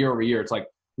over year. It's like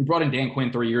we brought in Dan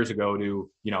Quinn 3 years ago to,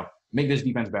 make this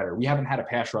defense better. We haven't had a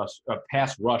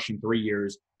pass rush in 3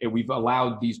 years. We've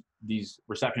allowed these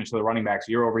receptions to the running backs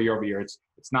year over year. It's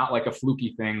not like a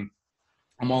fluky thing.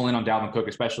 I'm all in on Dalvin Cook,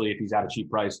 especially if he's at a cheap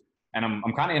price. And I'm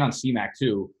kind of in on C-Mac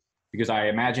too, because I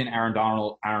imagine Aaron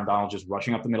Donald just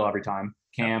rushing up the middle every time.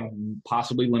 Cam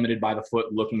possibly limited by the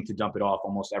foot, looking to dump it off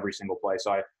almost every single play.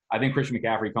 So I think Christian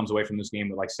McCaffrey comes away from this game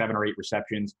with like 7 or 8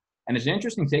 receptions. And it's an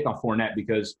interesting take on Fournette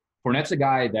because Fournette's a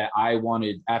guy that I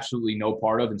wanted absolutely no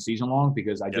part of in season long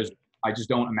because I just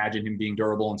don't imagine him being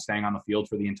durable and staying on the field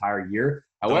for the entire year.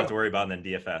 Don't have to worry about him in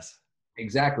DFS.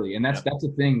 Exactly. And that's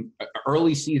the thing.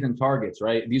 Early season targets,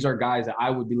 right? These are guys that I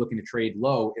would be looking to trade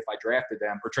low if I drafted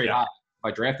them or trade high if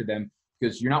I drafted them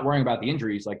because you're not worrying about the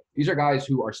injuries. Like these are guys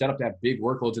who are set up to have big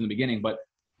workloads in the beginning. But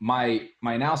my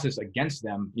analysis against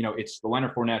them, it's the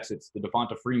Leonard Fournettes, it's the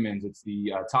Devonta Freemans, it's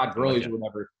the Todd Gurley's or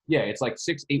whatever. Yeah, it's like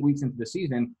 6-8 weeks into the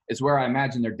season is where I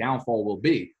imagine their downfall will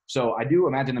be. So I do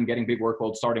imagine them getting big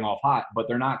workloads starting off hot, but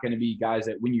they're not going to be guys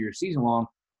that win you your season long.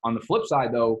 On the flip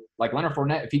side, though, like Leonard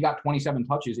Fournette, if he got 27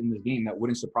 touches in this game, that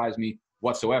wouldn't surprise me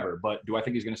whatsoever. But do I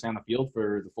think he's going to stay on the field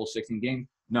for the full 16 game?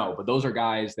 No. But those are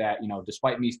guys that,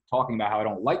 despite me talking about how I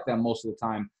don't like them most of the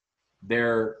time,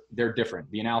 they're different.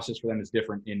 The analysis for them is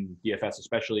different in DFS,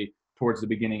 especially towards the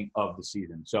beginning of the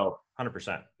season. So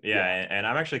 100%. Yeah. And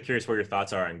I'm actually curious what your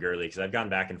thoughts are on Gurley because I've gone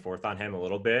back and forth on him a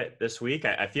little bit this week.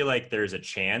 I feel like there's a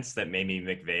chance that maybe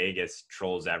McVay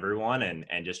trolls everyone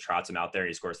and just trots him out there and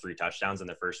he scores 3 touchdowns in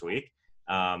the first week.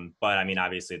 But I mean,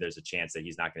 obviously there's a chance that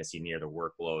he's not going to see near the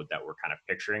workload that we're kind of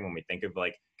picturing when we think of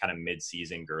like kind of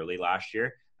mid-season Gurley last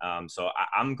year. So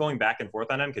I'm going back and forth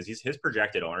on him because his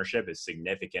projected ownership is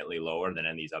significantly lower than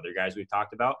any of these other guys we've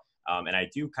talked about. And I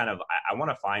do I want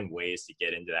to find ways to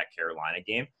get into that Carolina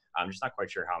game. I'm just not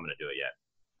quite sure how I'm going to do it yet.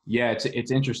 Yeah,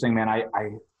 it's interesting, man.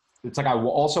 It's like I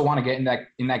also want to get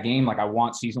in that game. Like I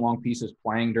want season-long pieces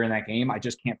playing during that game. I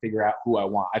just can't figure out who I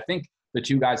want. I think the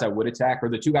 2 guys I would attack, or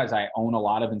the 2 guys I own a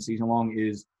lot of in season-long,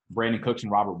 is Brandon Cooks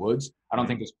and Robert Woods. I don't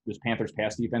think this Panthers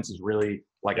pass defense is really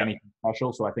like anything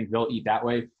special, so I think they'll eat that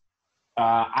way.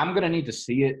 I'm going to need to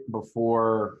see it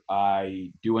before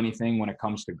I do anything when it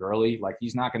comes to Gurley. Like,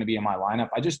 he's not going to be in my lineup.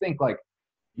 I just think, like,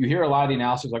 you hear a lot of the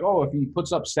analysis like, oh, if he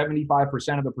puts up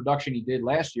 75% of the production he did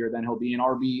last year, then he'll be an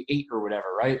RB8 or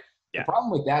whatever, right? The Yeah.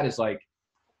 problem with that is, like,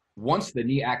 once the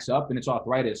knee acts up and it's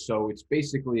arthritis, so it's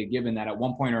basically a given that at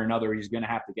one point or another he's going to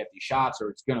have to get these shots or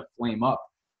it's going to flame up.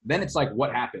 Then it's like,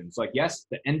 what happens? Like, yes,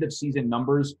 the end of season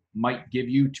numbers might give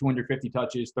you 250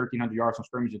 touches, 1,300 yards from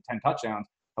scrimmage, and 10 touchdowns.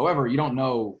 However, you don't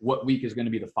know what week is going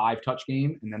to be the 5-touch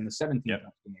game and then the 17-touch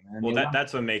game. And Well,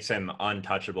 that's what makes him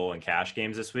untouchable in cash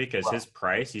games this week, is his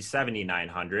price. He's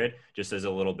 7,900. Just as a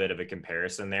little bit of a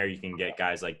comparison there, you can get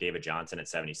guys like David Johnson at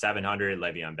 7,700,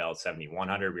 Le'Veon Bell at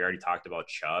 7,100. We already talked about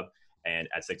Chubb and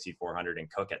at 6,400 and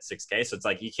Cook at 6K. So it's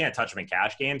like, you can't touch him in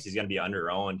cash games. He's going to be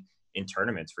under-owned in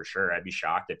tournaments for sure. I'd be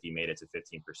shocked if he made it to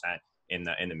 15% in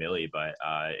the millie, but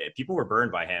people were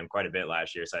burned by him quite a bit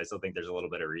last year, so I still think there's a little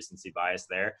bit of recency bias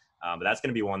there. But that's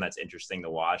going to be one that's interesting to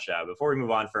watch. Before we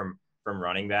move on from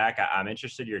running back, I'm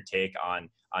interested in your take on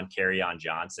Kerryon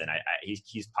Johnson.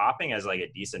 He's popping as like a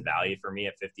decent value for me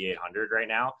at 5,800 right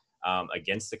now.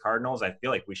 Against the Cardinals, I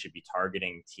feel like we should be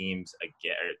targeting teams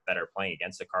that are playing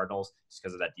against the Cardinals just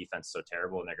because of that defense is so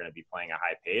terrible and they're going to be playing a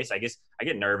high pace. I guess I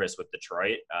get nervous with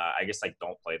Detroit. I guess I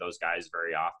don't play those guys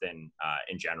very often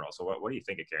in general. So what do you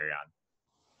think of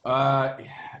Kerryon?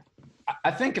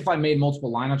 I think if I made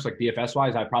multiple lineups like DFS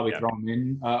wise, I'd probably throw him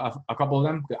in a couple of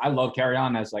them. I love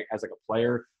Kerryon as like a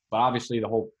player, but obviously the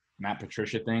whole Matt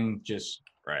Patricia thing just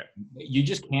 – right. You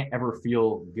just can't ever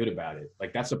feel good about it.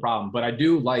 Like, that's the problem. But I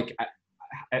do like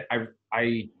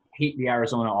I hate the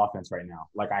Arizona offense right now.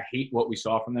 Like, I hate what we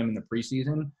saw from them in the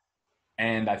preseason.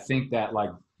 And I think that,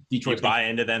 like, Detroit. You buy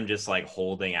into them just like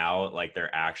holding out like their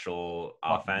actual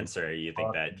offense, or you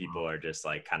think that people are just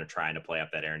like kind of trying to play up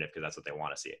that narrative because that's what they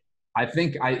want to see? I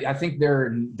think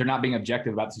they're not being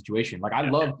objective about the situation. Like, I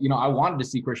love, I wanted to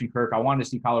see Christian Kirk. I wanted to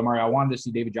see Kyler Murray. I wanted to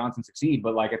see David Johnson succeed.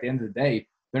 But, like, at the end of the day,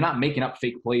 they're not making up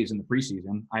fake plays in the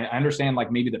preseason. I understand,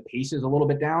 like, maybe the pace is a little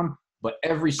bit down, but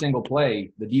every single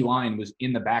play, the D-line was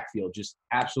in the backfield, just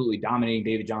absolutely dominating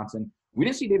David Johnson. We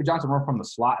didn't see David Johnson run from the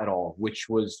slot at all, which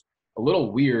was a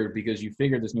little weird because you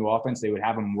figured this new offense, they would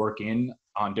have him work in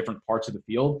on different parts of the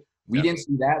field. We didn't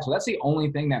see that. So that's the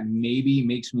only thing that maybe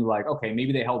makes me like, okay,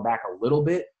 maybe they held back a little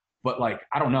bit. But, like,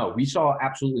 I don't know. We saw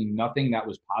absolutely nothing that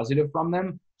was positive from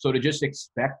them. So to just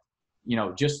expect,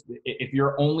 just if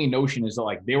your only notion is that,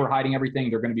 like, they were hiding everything,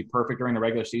 they're going to be perfect during the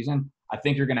regular season, I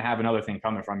think you're going to have another thing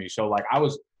coming from you. So, like,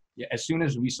 as soon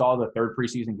as we saw the third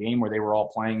preseason game where they were all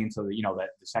playing into the, the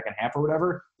second half or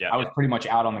whatever, I was pretty much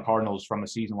out on the Cardinals from a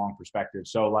season-long perspective.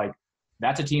 So, like,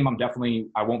 that's a team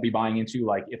I won't be buying into,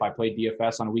 like, if I played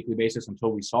DFS on a weekly basis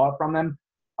until we saw it from them.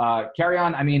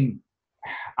 Kerryon, I mean,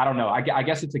 I don't know. I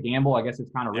guess it's a gamble. I guess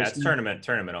it's kind of risky. Yeah, it's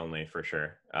tournament only for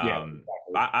sure. Exactly.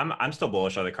 I'm still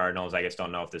bullish on the Cardinals. I just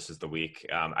don't know if this is the week.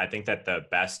 I think that the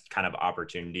best kind of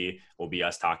opportunity will be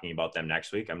us talking about them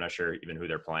next week. I'm not sure even who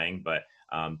they're playing, but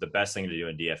the best thing to do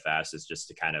in DFS is just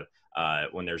to kind of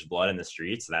when there's blood in the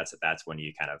streets, that's when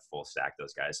you kind of full stack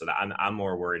those guys. So I'm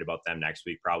more worried about them next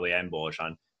week. Probably I'm bullish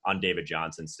on David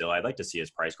Johnson still. I'd like to see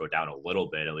his price go down a little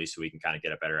bit, at least so we can kind of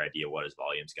get a better idea what his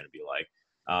volume is going to be like.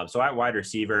 So at wide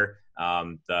receiver,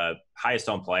 the highest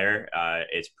owned player,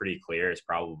 it's pretty clear, is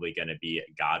probably going to be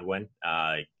Godwin.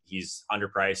 He's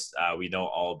underpriced. We know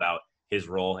all about his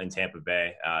role in Tampa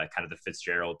Bay, kind of the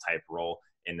Fitzgerald type role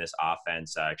in this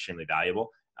offense, extremely valuable.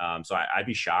 So I'd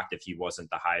be shocked if he wasn't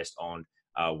the highest owned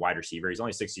wide receiver. He's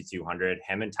only 6,200.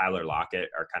 Him and Tyler Lockett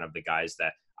are kind of the guys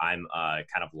that I'm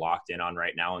kind of locked in on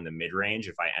right now in the mid range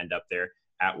if I end up there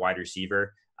at wide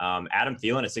receiver. Adam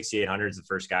Thielen at 6,800 is the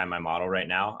first guy in my model right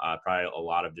now. Probably a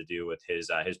lot of to do with his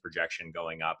projection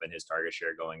going up and his target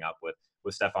share going up with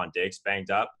Stephon Diggs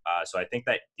banged up. So I think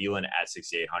that Thielen at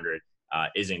 6,800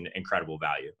 is an incredible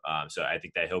value. So I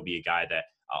think that he'll be a guy that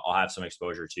I'll have some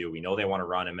exposure to. We know they want to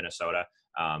run in Minnesota,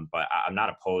 but I'm not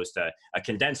opposed to a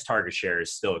condensed target share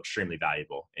is still extremely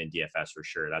valuable in DFS for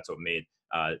sure. That's what made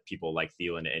people like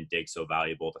Thielen and Diggs so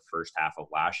valuable the first half of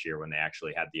last year when they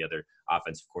actually had the other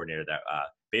offensive coordinator that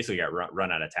basically got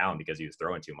run out of town because he was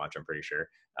throwing too much, I'm pretty sure.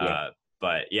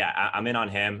 But yeah, I'm in on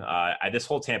him. This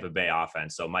whole Tampa Bay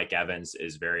offense. So Mike Evans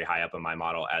is very high up in my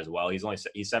model as well. He's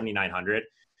 7,900.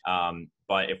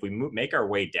 But if we make our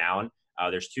way down,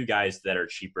 there's two guys that are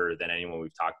cheaper than anyone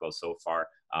we've talked about so far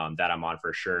that I'm on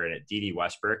for sure. And D.D.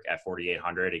 Westbrook at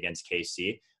 4,800 against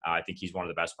KC. I think he's one of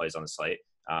the best plays on the slate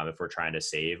if we're trying to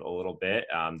save a little bit.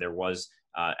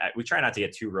 We try not to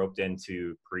get too roped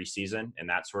into preseason and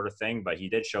that sort of thing, but he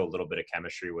did show a little bit of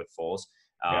chemistry with Foles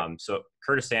So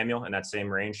Curtis Samuel in that same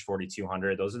range,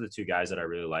 4,200. Those are the two guys that I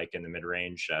really like in the mid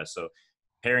range. So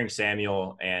pairing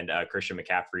Samuel and Christian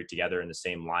McCaffrey together in the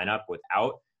same lineup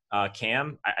without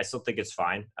Cam, I still think it's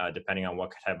fine, depending on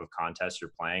what type of contest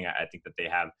you're playing. I think that they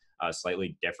have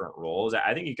slightly different roles.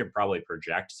 I think you could probably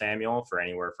project Samuel for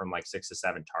anywhere from like 6 to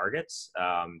 7 targets.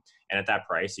 And at that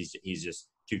price, he's just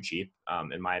too cheap,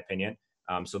 in my opinion.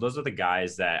 So those are the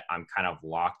guys that I'm kind of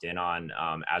locked in on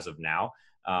as of now.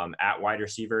 At wide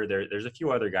receiver, there's a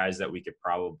few other guys that we could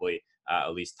probably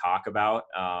at least talk about.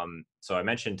 So I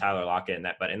mentioned Tyler Lockett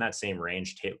but in that same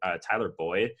range, Tyler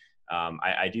Boyd.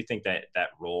 I do think that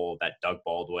role, that Doug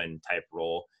Baldwin type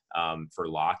role for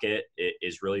Lockett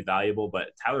is really valuable. But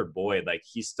Tyler Boyd, like,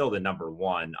 he's still the number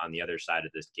one on the other side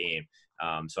of this game.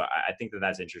 So I think that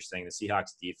that's interesting. The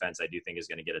Seahawks defense, I do think, is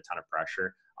going to get a ton of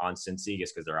pressure on Cincy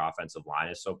just because their offensive line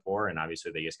is so poor. And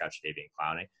obviously they just got Jadeveon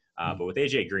Clowney. But with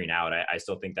AJ Green out, I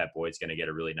still think that Boyd's going to get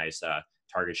a really nice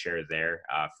target share there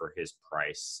for his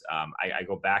price. I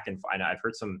go back and I've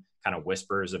heard some kind of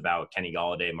whispers about Kenny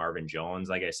Golladay, Marvin Jones.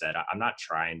 Like I said, I'm not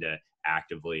trying to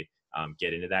actively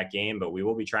get into that game, but we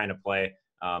will be trying to play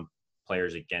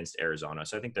players against Arizona.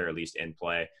 So I think they're at least in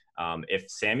play.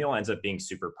 If Samuel ends up being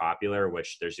super popular,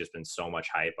 which there's just been so much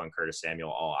hype on Curtis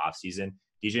Samuel all offseason,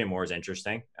 DJ Moore is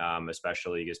interesting,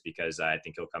 especially just because I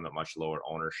think he'll come at much lower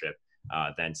ownership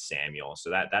than Samuel. So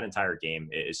that entire game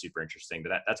is super interesting.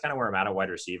 But that's kind of where I'm at wide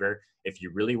receiver. If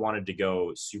you really wanted to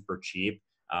go super cheap,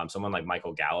 someone like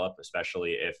Michael Gallup,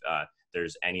 especially if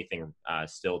there's anything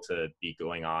still to be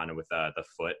going on with the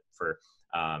foot for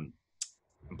I'm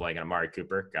blanking on Amari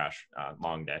Cooper. Gosh,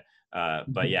 long day.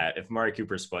 But yeah, if Amari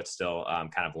Cooper's foot's still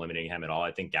kind of limiting him at all,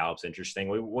 I think Gallup's interesting.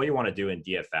 What you want to do in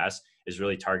DFS is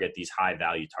really target these high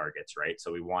value targets, right?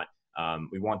 So we want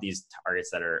these targets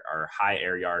that are high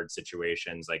air yard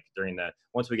situations. Like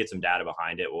once we get some data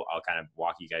behind it, I'll kind of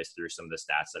walk you guys through some of the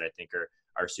stats that I think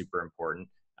are super important.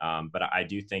 But I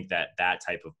do think that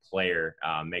type of player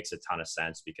makes a ton of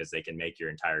sense because they can make your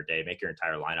entire day, make your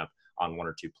entire lineup on 1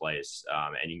 or 2 plays,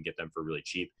 and you can get them for really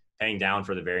cheap, paying down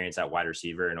for the variance at wide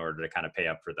receiver in order to kind of pay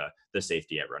up for the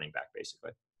safety at running back,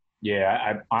 basically.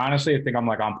 Yeah, I honestly think I'm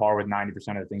like on par with 90%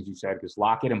 of the things you said because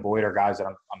Lockett and Boyd are guys that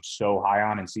I'm so high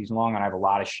on in season long, and I have a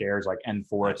lot of shares like end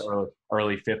fourth,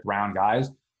 early 5th round guys.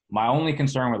 My only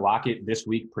concern with Lockett this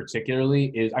week particularly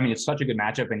is, I mean, it's such a good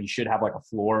matchup and he should have like a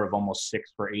floor of almost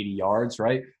 6 for 80 yards,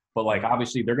 right? But like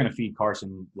obviously they're going to feed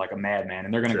Carson like a madman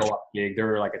and they're going to go up big.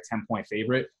 They're like a 10-point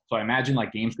favorite. So I imagine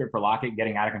like game script for Lockett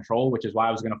getting out of control, which is why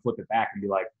I was going to flip it back and be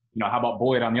like, how about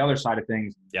Boyd on the other side of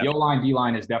things? Yep. The O-line,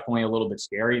 D-line is definitely a little bit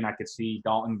scary, and I could see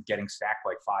Dalton getting sacked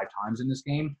like 5 times in this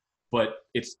game. But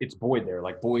it's Boyd there.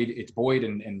 Like it's Boyd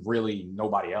and really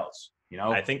nobody else.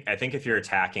 I think if you're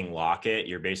attacking Lockett,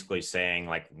 you're basically saying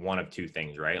like one of 2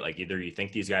 things, right? Like either you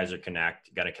think these guys are going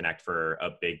to connect for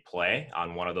a big play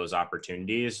on one of those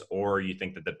opportunities, or you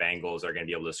think that the Bengals are going to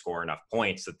be able to score enough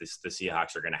points that the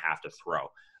Seahawks are going to have to throw.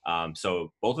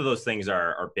 So both of those things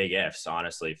are big ifs,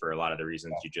 honestly, for a lot of the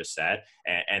reasons you just said.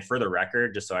 And for the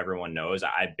record, just so everyone knows,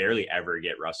 I barely ever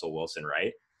get Russell Wilson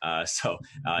right. So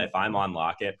if I'm on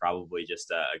Lockett, probably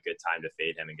just a good time to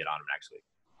fade him and get on him next week.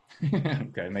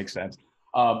 Okay, makes sense.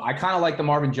 I kind of like the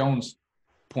Marvin Jones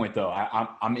point, though.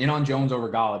 I'm in on Jones over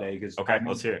Golladay because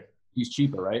let's hear it. He's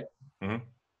cheaper, right? Mm-hmm.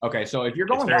 Okay, so if you're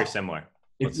going, it's very similar.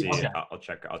 Let's see. Okay. I'll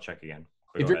check again.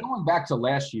 If you're going back to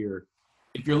last year,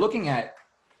 if you're looking at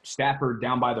Stafford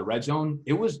down by the red zone,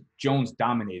 it was Jones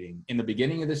dominating in the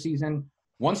beginning of the season.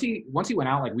 Once he went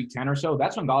out like week 10 or so,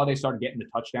 that's when Golladay started getting the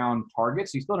touchdown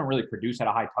targets. He still didn't really produce at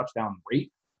a high touchdown rate.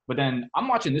 But then I'm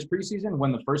watching this preseason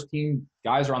when the first team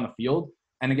guys are on the field.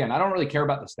 And again, I don't really care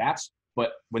about the stats,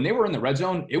 but when they were in the red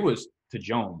zone, it was to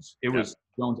Jones. It was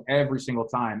Jones every single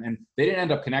time. And they didn't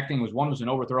end up connecting. One was an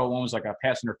overthrow, one was like a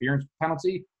pass interference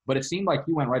penalty. But it seemed like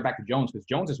he went right back to Jones because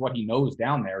Jones is what he knows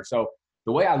down there. So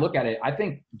the way I look at it, I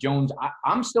think Jones,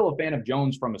 I'm still a fan of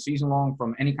Jones from a season long,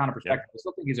 from any kind of perspective. I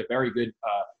still think he's a very good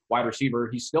wide receiver.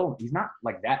 He's not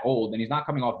like that old, and he's not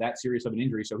coming off that serious of an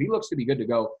injury. So he looks to be good to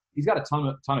go. He's got a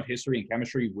ton of history and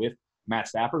chemistry with Matt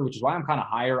Stafford, which is why I'm kind of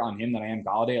higher on him than I am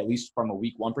Golladay, at least from a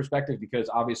week 1 perspective, because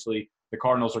obviously the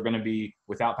Cardinals are going to be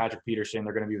without Patrick Peterson.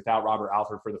 They're going to be without Robert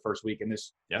Alford for the first week, and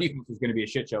this defense is going to be a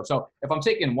shit show. So if I'm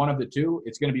taking one of the 2,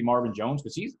 it's going to be Marvin Jones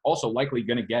because he's also likely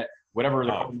going to get whatever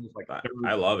the Cardinals like.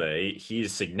 I love it.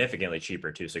 He's significantly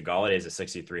cheaper too. So Golladay is at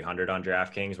 6,300 on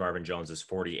DraftKings. Marvin Jones is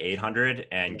 4,800,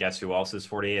 and guess who else is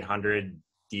 4,800?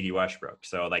 D.D. Westbrook.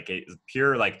 So like it's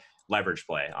pure like leverage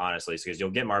play, honestly, because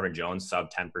you'll get Marvin Jones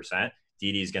sub 10%.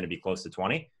 D.D. is going to be close to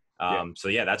 20. So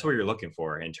yeah, that's what you're looking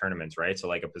for in tournaments, right? So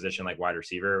like a position like wide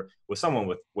receiver with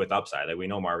someone with upside. Like we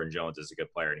know Marvin Jones is a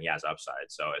good player and he has upside.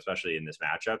 So especially in this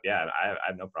matchup, yeah, I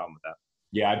have no problem with that.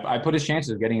 Yeah, I put his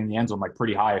chances of getting in the end zone like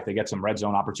pretty high if they get some red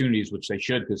zone opportunities, which they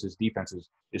should because his defense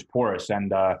is porous.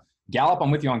 And Gallup,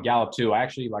 I'm with you on Gallup too. I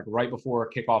actually like right before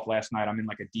kickoff last night, I'm in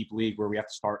like a deep league where we have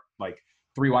to start like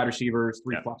 3 wide receivers,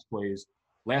 3 plus plays.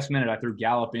 Last minute, I threw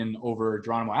Gallup in over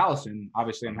Geronimo Allison.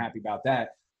 Obviously, I'm happy about that.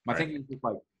 My thinking is just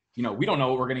like, we don't know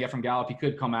what we're going to get from Gallup. He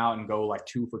could come out and go like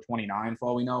 2 for 29 for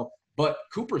all we know. But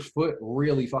Cooper's foot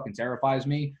really fucking terrifies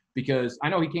me because I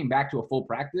know he came back to a full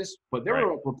practice, but there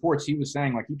were reports he was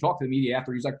saying, like he talked to the media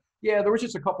after, he's like, yeah, there was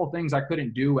just a couple things I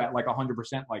couldn't do at like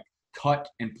 100% like cut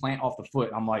and plant off the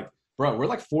foot. I'm like, bro, we're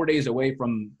like 4 days away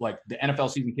from like the NFL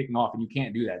season kicking off and you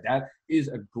can't do that. That is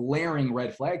a glaring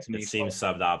red flag to me. It seems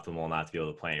suboptimal not to be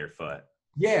able to plant your foot.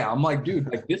 Yeah, I'm like,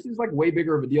 dude, like this is like way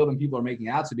bigger of a deal than people are making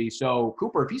out to be. So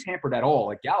Cooper, if he's hampered at all,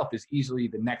 like Gallup is easily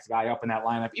the next guy up in that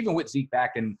lineup, even with Zeke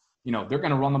back. And they're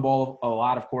going to run the ball a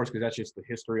lot, of course, because that's just the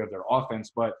history of their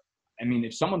offense. But, I mean,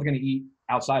 if someone's going to eat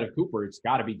outside of Cooper, it's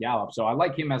got to be Gallup. So I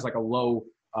like him as like a low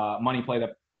money play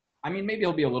that, I mean, maybe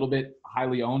he'll be a little bit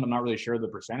highly owned. I'm not really sure the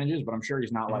percentages, but I'm sure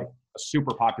he's not like a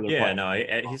super popular player. Yeah,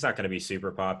 no, he's not going to be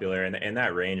super popular. And in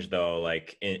that range, though,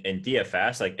 like in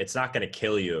DFS, like it's not going to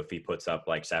kill you if he puts up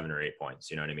like 7 or 8 points.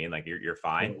 You know what I mean? Like you're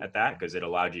fine at that because it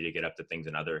allowed you to get up to things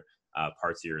in other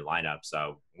parts of your lineup.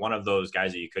 So one of those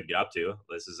guys that you could get up to,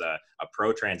 this is a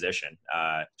pro transition,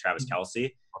 Travis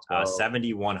Kelce,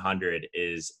 7,100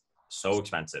 is so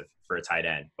expensive for a tight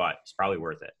end, but it's probably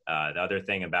worth it. The other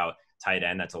thing about tight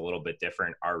end that's a little bit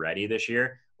different already this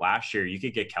year, last year you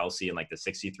could get Kelce in like the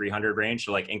 6,300 range.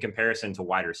 So like in comparison to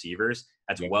wide receivers,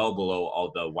 that's well below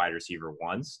all the wide receiver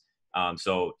ones.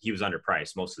 So he was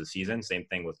underpriced most of the season. Same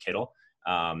thing with Kittle.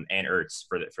 And Ertz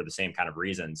for the same kind of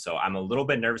reason. So I'm a little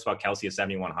bit nervous about Kelce at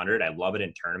 7,100. I love it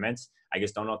in tournaments. I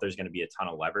just don't know if there's going to be a ton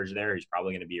of leverage there. He's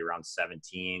probably going to be around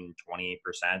 17, 20%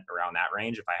 around that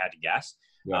range if I had to guess.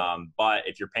 Yeah. But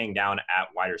if you're paying down at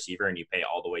wide receiver and you pay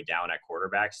all the way down at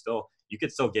quarterback, you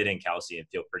could still get in Kelce and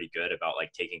feel pretty good about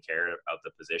like taking care of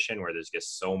the position where there's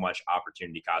just so much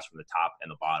opportunity cost from the top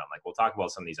and the bottom. Like we'll talk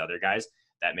about some of these other guys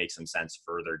that make some sense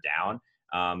further down.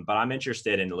 But I'm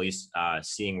interested in at least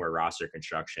seeing where roster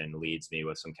construction leads me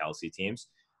with some Kelce teams.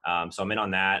 So I'm in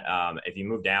on that. If you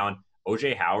move down,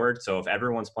 OJ Howard. So if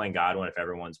everyone's playing Godwin, if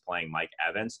everyone's playing Mike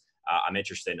Evans, I'm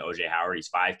interested in OJ Howard. He's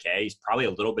 $5K. He's probably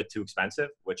a little bit too expensive,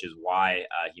 which is why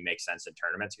he makes sense in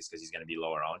tournaments because he's going to be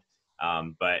lower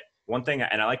owned. But one thing,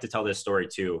 and I like to tell this story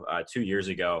too, 2 years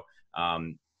ago,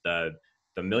 the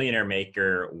Millionaire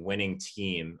Maker winning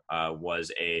team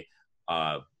was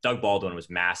Doug Baldwin was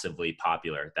massively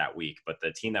popular that week, but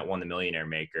the team that won the Millionaire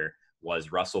Maker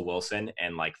was Russell Wilson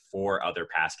and like 4 other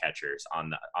pass catchers on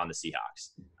the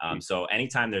Seahawks. So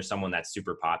anytime there's someone that's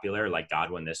super popular, like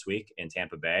Godwin this week in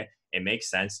Tampa Bay, it makes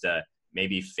sense to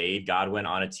maybe fade Godwin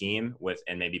on a team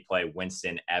and maybe play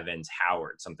Winston, Evans,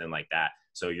 Howard, something like that.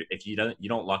 So if you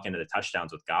don't luck into the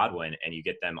touchdowns with Godwin and you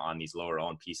get them on these lower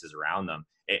owned pieces around them,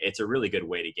 it's a really good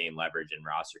way to gain leverage in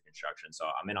roster construction. So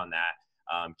I'm in on that.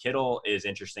 Kittle is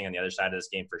interesting on the other side of this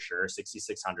game for sure.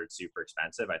 6,600 super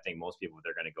expensive. I think most people,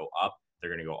 they're going to go up. They're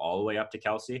going to go all the way up to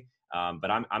Kelce. But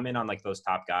I'm in on like those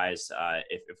top guys.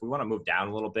 If we want to move down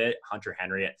a little bit, Hunter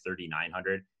Henry at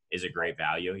 3,900 is a great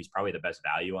value. He's probably the best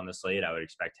value on the slate. I would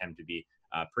expect him to be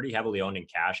pretty heavily owned in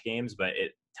cash games, but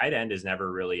tight end is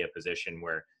never really a position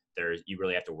where you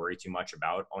really have to worry too much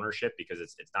about ownership because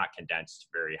it's not condensed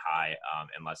very high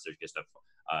unless there's just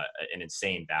an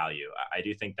insane value. I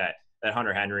do think that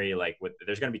Hunter Henry,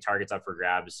 there's going to be targets up for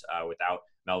grabs without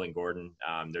Melvin Gordon.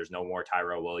 There's no more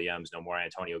Tyrell Williams, no more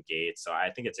Antonio Gates. So I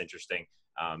think it's interesting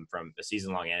from a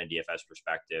season-long and a DFS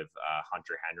perspective,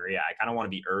 Hunter Henry. I kind of want to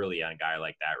be early on a guy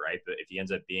like that, right? But if he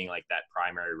ends up being like that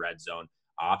primary red zone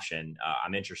option,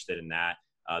 I'm interested in that.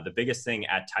 The biggest thing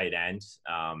at tight end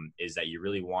is that you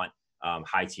really want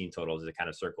high team totals to kind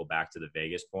of circle back to the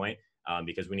Vegas point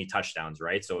because we need touchdowns,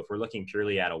 right? So if we're looking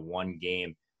purely at a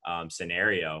one-game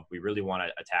scenario, we really want to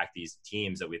attack these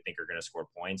teams that we think are going to score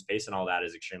points. Pace and all that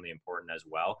is extremely important as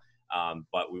well.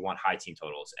 But we want high team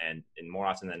totals. And more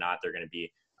often than not, they're going to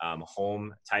be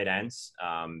home tight ends.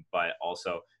 But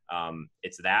also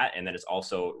it's that. And then it's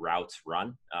also routes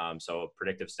run. So a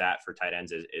predictive stat for tight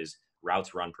ends is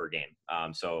routes run per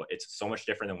game. So it's so much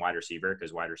different than wide receiver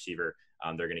because wide receiver,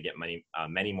 they're going to get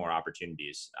many more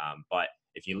opportunities. But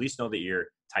if you at least know that your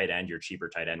tight end, your cheaper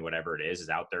tight end, whatever it is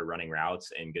out there running routes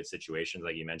in good situations,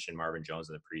 like you mentioned, Marvin Jones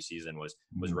in the preseason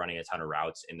was running a ton of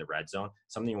routes in the red zone.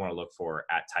 Something you want to look for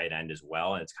at tight end as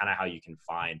well, and it's kind of how you can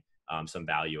find some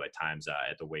value at times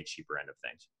at the way cheaper end of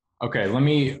things. Okay, let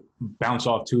me bounce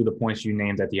off two of the points you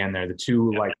named at the end there. The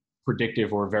two Yep. like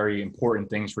predictive or very important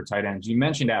things for tight ends. You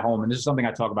mentioned at home, and this is something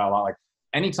I talk about a lot. Like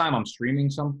anytime I'm streaming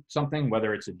something,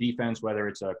 whether it's a defense, whether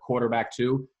it's a quarterback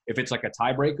too, if it's like a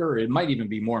tiebreaker, it might even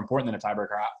be more important than a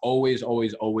tiebreaker. I always,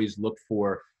 always, always look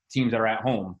for teams that are at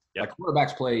home. Yep. Like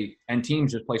quarterbacks play and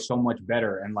teams just play so much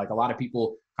better. And like a lot of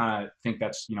people kind of think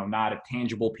that's, not a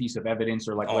tangible piece of evidence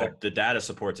or like whatever. The data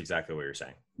supports exactly what you're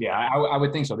saying. Yeah, I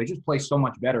would think so. They just play so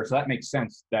much better. So that makes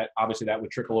sense that obviously that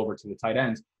would trickle over to the tight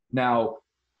ends. Now,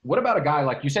 what about a guy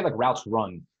like you say, like routes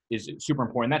run is super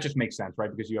important. That just makes sense, right?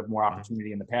 Because you have more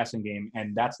opportunity in the passing game.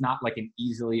 And that's not like an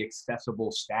easily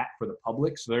accessible stat for the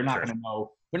public. So they're not going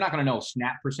to know,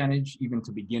 snap percentage even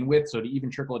to begin with. So to even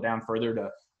trickle it down further to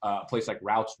a place like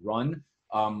routes run.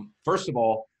 First of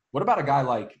all, what about a guy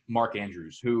like Mark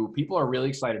Andrews, who people are really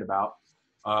excited about?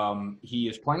 He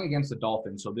is playing against the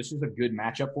Dolphins, so this is a good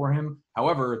matchup for him.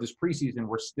 However, this preseason,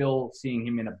 we're still seeing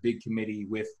him in a big committee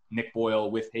with Nick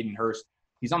Boyle, with Hayden Hurst.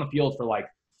 He's on the field for like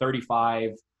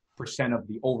 35% of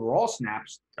the overall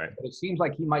snaps, right. But it seems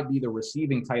like he might be the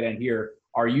receiving tight end here.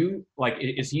 Are you like,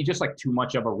 is he just like too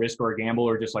much of a risk or a gamble,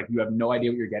 or just like you have no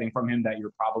idea what you're getting from him that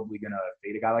you're probably going to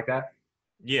fade a guy like that?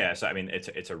 Yeah, so I mean,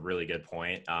 it's a really good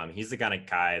point. He's the kind of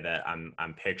guy that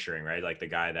I'm picturing, right? Like the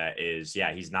guy that is,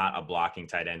 he's not a blocking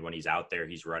tight end when he's out there.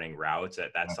 He's running routes.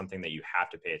 That's something that you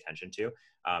have to pay attention to.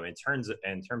 In terms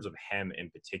of him in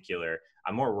particular,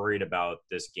 I'm more worried about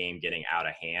this game getting out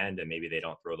of hand, and maybe they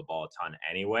don't throw the ball a ton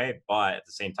anyway. But at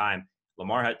the same time,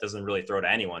 Lamar doesn't really throw to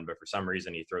anyone, but for some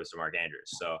reason he throws to Mark Andrews.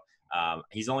 So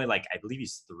he's only like, I believe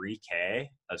he's 3K.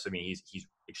 So I mean, he's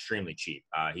extremely cheap.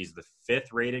 He's the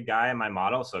 5th rated guy in my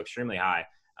model, so extremely high.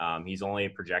 He's only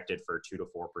projected for 2 to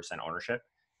 4% ownership.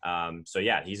 So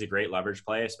yeah, he's a great leverage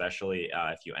play, especially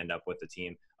if you end up with the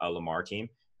team, a Lamar team.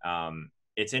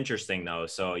 It's interesting though.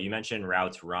 So you mentioned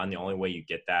routes run. The only way you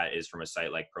get that is from a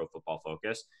site like Pro Football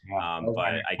Focus. But I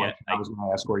was going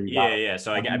to ask where you got it.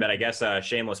 So I guess a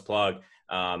shameless plug.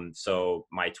 So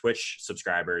my Twitch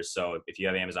subscribers. So if you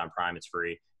have Amazon Prime, it's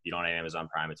free. If you don't have Amazon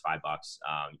Prime, it's $5.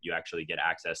 You actually get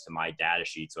access to my data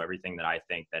sheet. So everything that I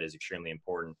think that is extremely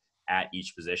important at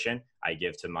each position, I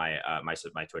give to my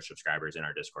my Twitch subscribers in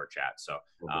our Discord chat. So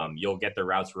you'll get the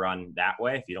routes run that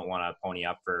way if you don't want to pony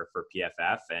up for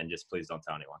PFF, and just please don't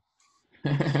tell anyone.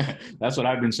 That's what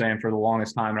I've been saying for the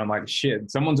longest time. And I'm like,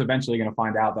 shit, someone's eventually going to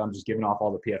find out that I'm just giving off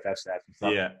all the PFF stats and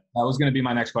stuff. Yeah. That was going to be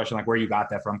my next question, like where you got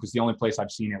that from, because the only place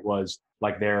I've seen it was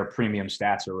like their premium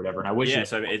stats or whatever. And I wish. Yeah,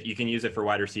 so you can use it for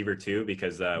wide receiver too,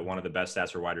 because one of the best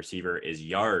stats for wide receiver is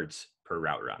yards per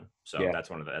route run. So that's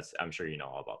one of the, I'm sure you know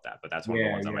all about that, but that's one of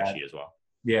the ones on my sheet as well.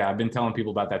 Yeah, I've been telling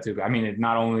people about that too. I mean, it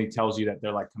not only tells you that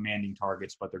they're like commanding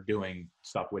targets, but they're doing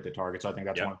stuff with the targets. So I think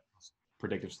that's one of the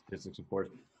predictive statistics, of course.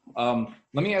 Let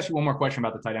me ask you one more question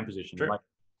about the tight end position. Sure. Like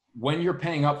when you're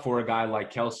paying up for a guy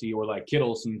like Kelsey or like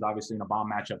Kittle, seems obviously in a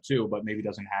bomb matchup too, but maybe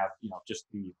doesn't have, just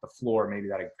the floor maybe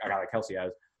that a guy like Kelsey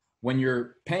has. When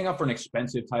you're paying up for an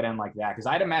expensive tight end like that, because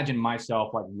I'd imagine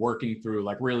myself like working through,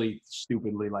 like really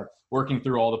stupidly, like working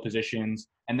through all the positions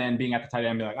and then being at the tight end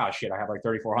and be like, oh shit, I have like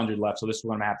 3,400 left, so this is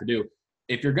what I'm gonna have to do.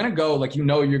 If you're gonna go, like you're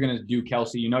gonna do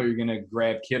Kelsey, you're gonna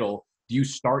grab Kittle, do you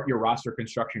start your roster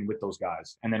construction with those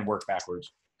guys and then work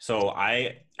backwards? So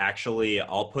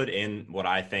I'll put in what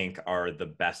I think are the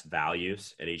best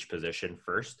values at each position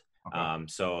first. Okay.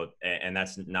 So, and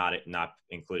that's not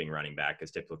including running back,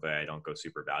 because typically I don't go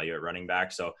super value at running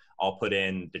back. So I'll put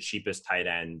in the cheapest tight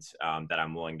end that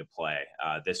I'm willing to play.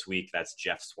 This week, that's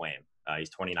Jeff Swaim. He's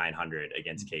 2,900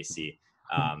 against KC.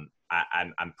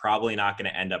 I'm probably not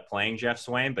going to end up playing Jeff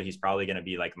Swaim, but he's probably going to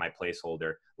be like my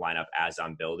placeholder lineup as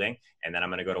I'm building. And then I'm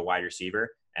going to go to wide receiver,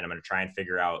 and I'm going to try and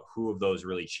figure out who of those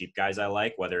really cheap guys I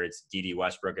like, whether it's DD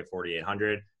Westbrook at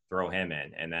 4,800, throw him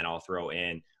in. And then I'll throw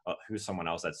in, who's someone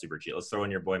else that's super cheap? Let's throw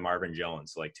in your boy Marvin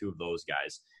Jones, so like 2 of those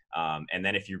guys. And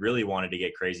then if you really wanted to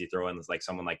get crazy, throw in like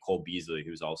someone like Cole Beasley,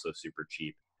 who's also super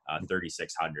cheap,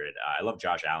 3,600. I love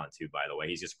Josh Allen too, by the way.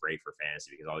 He's just great for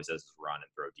fantasy because all he does is run and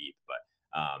throw deep.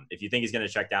 But if you think he's going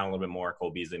to check down a little bit more,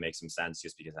 Cole Beasley makes some sense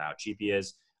just because of how cheap he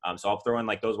is. So I'll throw in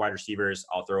like those wide receivers.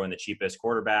 I'll throw in the cheapest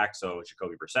quarterback, so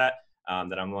Jacoby Brissett,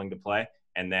 that I'm willing to play.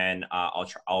 And then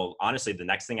I'll honestly, the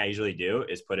next thing I usually do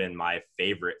is put in my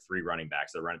favorite 3 running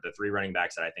backs. The 3 running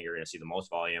backs that I think are going to see the most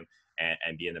volume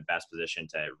and be in the best position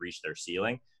to reach their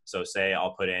ceiling. So say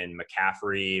I'll put in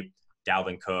McCaffrey,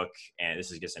 Dalvin Cook, and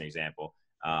this is just an example.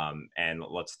 And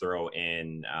let's throw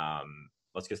in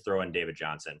David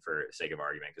Johnson for the sake of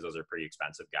argument, because those are pretty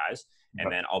expensive guys.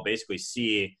 And then I'll basically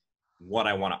see what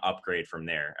I want to upgrade from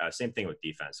there. Same thing with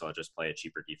defense. So I'll just play a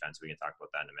cheaper defense. We can talk about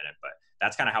that in a minute, but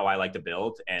that's kind of how I like to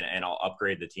build, and I'll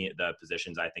upgrade the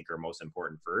positions I think are most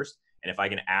important first. And if I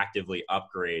can actively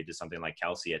upgrade to something like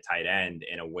Kelsey at tight end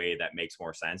in a way that makes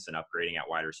more sense than upgrading at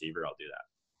wide receiver, I'll do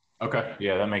that. Okay.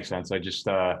 Yeah, that makes sense. I just,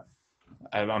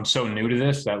 I'm so new to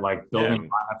this that like building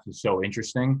lineups is so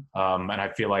interesting. And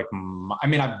I feel like,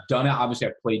 I've done it. Obviously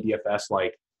I've played DFS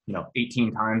like,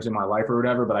 18 times in my life or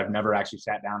whatever, but I've never actually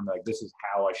sat down and like, this is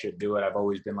how I should do it. I've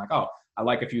always been like, oh, I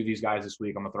like a few of these guys this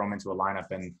week. I'm gonna throw them into a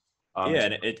lineup. And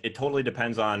and it totally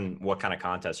depends on what kind of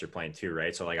contest you're playing too,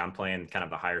 right? So like I'm playing kind of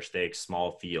the higher stakes,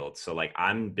 small field. So like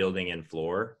I'm building in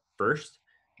floor first.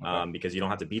 Because you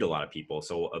don't have to beat a lot of people.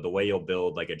 So the way you'll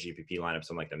build like a GPP lineup,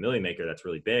 something like the Million Maker, that's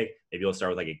really big. Maybe you'll start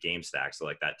with like a game stack. So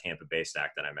like that Tampa Bay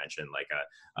stack that I mentioned, like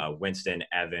a Winston,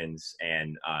 Evans,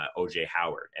 and OJ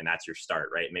Howard. And that's your start,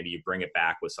 right? Maybe you bring it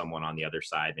back with someone on the other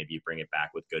side. Maybe you bring it back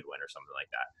with Goodwin or something like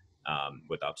that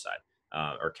with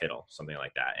upside or Kittle, something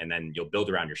like that. And then you'll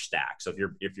build around your stack. So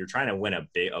if you're trying to win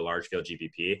a large field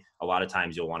GPP, a lot of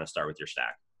times you'll want to start with your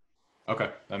stack.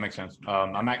 Okay, that makes sense.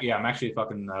 I'm actually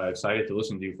fucking excited to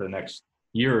listen to you for the next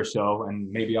year or so, and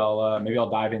maybe I'll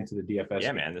dive into the DFS.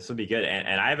 Yeah, man, this would be good.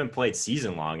 And I haven't played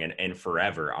season long in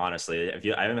forever, honestly.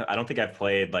 I don't think I've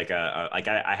played like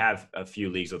I have a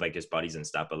few leagues with like just buddies and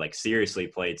stuff, but like seriously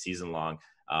played season long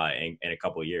in a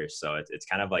couple of years. So it's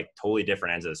kind of like totally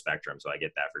different ends of the spectrum. So I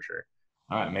get that for sure.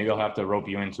 All right, maybe I'll have to rope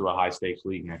you into a high stakes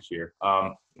league next year.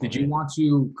 Did you want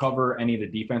to cover any of the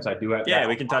defense? I do have. Yeah,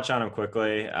 we can touch on them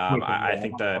quickly. I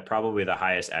think probably the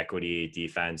highest equity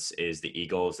defense is the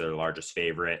Eagles. They're the largest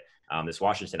favorite. This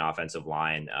Washington offensive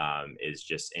line is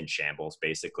just in shambles,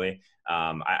 basically.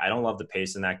 I don't love the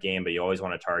pace in that game, but you always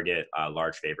want to target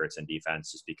large favorites in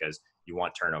defense just because you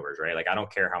want turnovers, right? Like I don't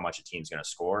care how much a team's going to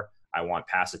score. I want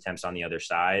pass attempts on the other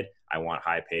side. I want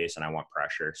high pace and I want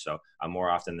pressure. So I'm more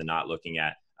often than not looking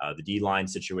at the D-line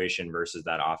situation versus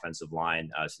that offensive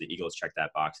line. So the Eagles check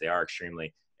that box. They are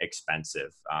extremely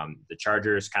expensive. The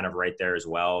Chargers kind of right there as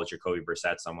well. Jacoby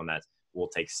Brissett, someone that will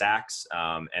take sacks.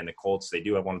 And the Colts, they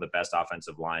do have one of the best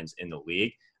offensive lines in the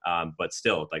league. But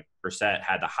still, like Brissett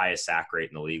had the highest sack rate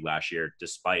in the league last year,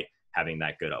 despite having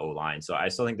that good O-line. So I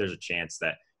still think there's a chance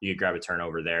that you could grab a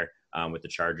turnover there. With the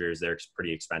Chargers, they're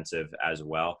pretty expensive as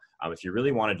well. If you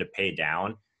really wanted to pay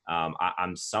down,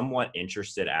 I'm somewhat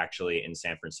interested actually in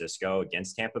San Francisco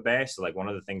against Tampa Bay. So like one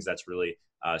of the things that's really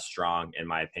strong in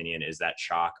my opinion is that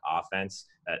chalk offense,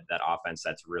 that offense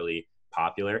that's really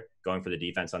popular going for the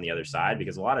defense on the other side,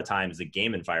 because a lot of times the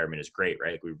game environment is great,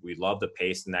 right? Like we love the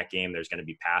pace in that game. There's going to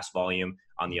be pass volume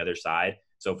on the other side.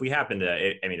 So if we happen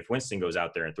to, if Winston goes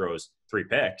out there and throws 3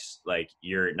 picks, like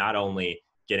you're not only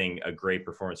getting a great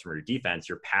performance from your defense,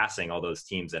 you're passing all those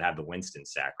teams that have the Winston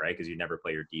stack, right? Because you never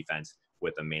play your defense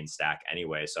with the main stack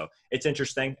anyway. So it's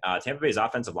interesting. Tampa Bay's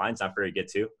offensive line's not very good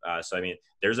too. So,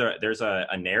 there's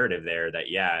a narrative there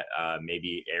that,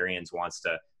 maybe Arians wants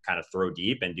to kind of throw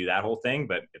deep and do that whole thing.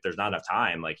 But if there's not enough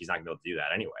time, like he's not gonna be able to do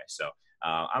that anyway. So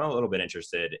I'm a little bit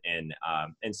interested in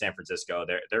San Francisco.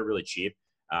 They're really cheap.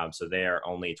 So they are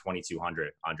only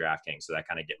 2,200 on DraftKings. So that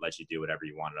kind of lets you do whatever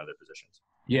you want in other positions.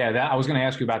 Yeah, I was going to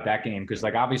ask you about that game because,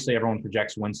 like, obviously everyone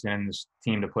projects Winston's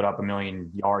team to put up 1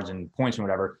 million yards and points and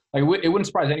whatever. Like, it wouldn't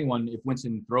surprise anyone if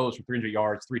Winston throws for 300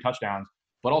 yards, 3 touchdowns,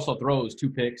 but also throws 2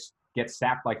 picks, gets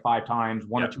sacked like 5 times,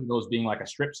 1 or 2 of those being like a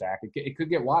strip sack. It could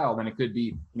get wild, and it could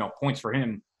be, points for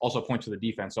him, also points for the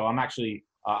defense. So I'm actually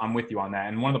I'm with you on that.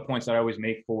 And one of the points that I always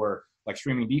make for like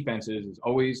streaming defenses is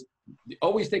always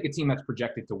take a team that's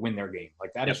projected to win their game.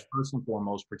 Like that is first and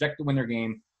foremost, projected to win their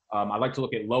game. I like to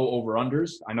look at low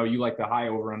over-unders. I know you like the high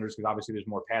over-unders because obviously there's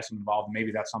more passing involved.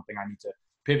 Maybe that's something I need to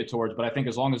pivot towards. But I think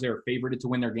as long as they're favorited to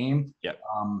win their game,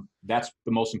 that's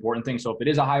the most important thing. So if it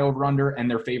is a high over-under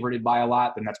and they're favorited by a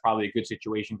lot, then that's probably a good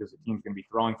situation because the team's going to be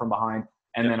throwing from behind.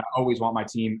 And then I always want my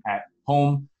team at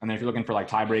home. And then if you're looking for like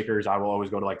tiebreakers, I will always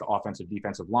go to like the offensive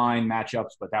defensive line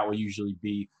matchups, but that will usually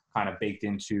be kind of baked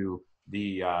into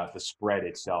the spread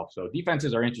itself. So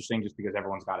defenses are interesting just because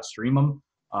everyone's got to stream them.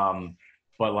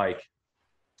 But like,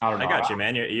 I don't know. I got you,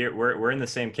 man. We're in the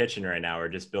same kitchen right now. We're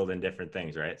just building different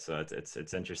things, right? So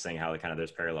it's interesting how kind of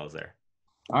there's parallels there.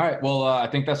 All right. Well, I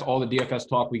think that's all the DFS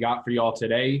talk we got for y'all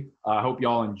today. I hope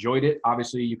y'all enjoyed it.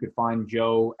 Obviously, you could find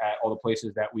Joe at all the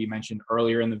places that we mentioned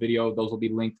earlier in the video. Those will be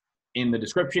linked in the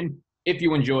description. If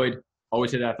you enjoyed,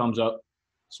 always hit that thumbs up.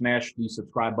 Smash the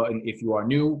subscribe button if you are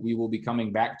new. We will be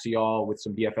coming back to y'all with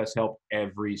some DFS help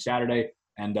every Saturday.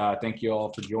 And thank you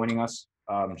all for joining us.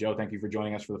 Joe, thank you for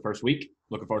joining us for the first week.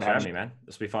 Looking forward to having you, man.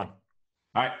 This will be fun.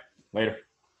 All right. Later.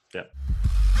 Yeah.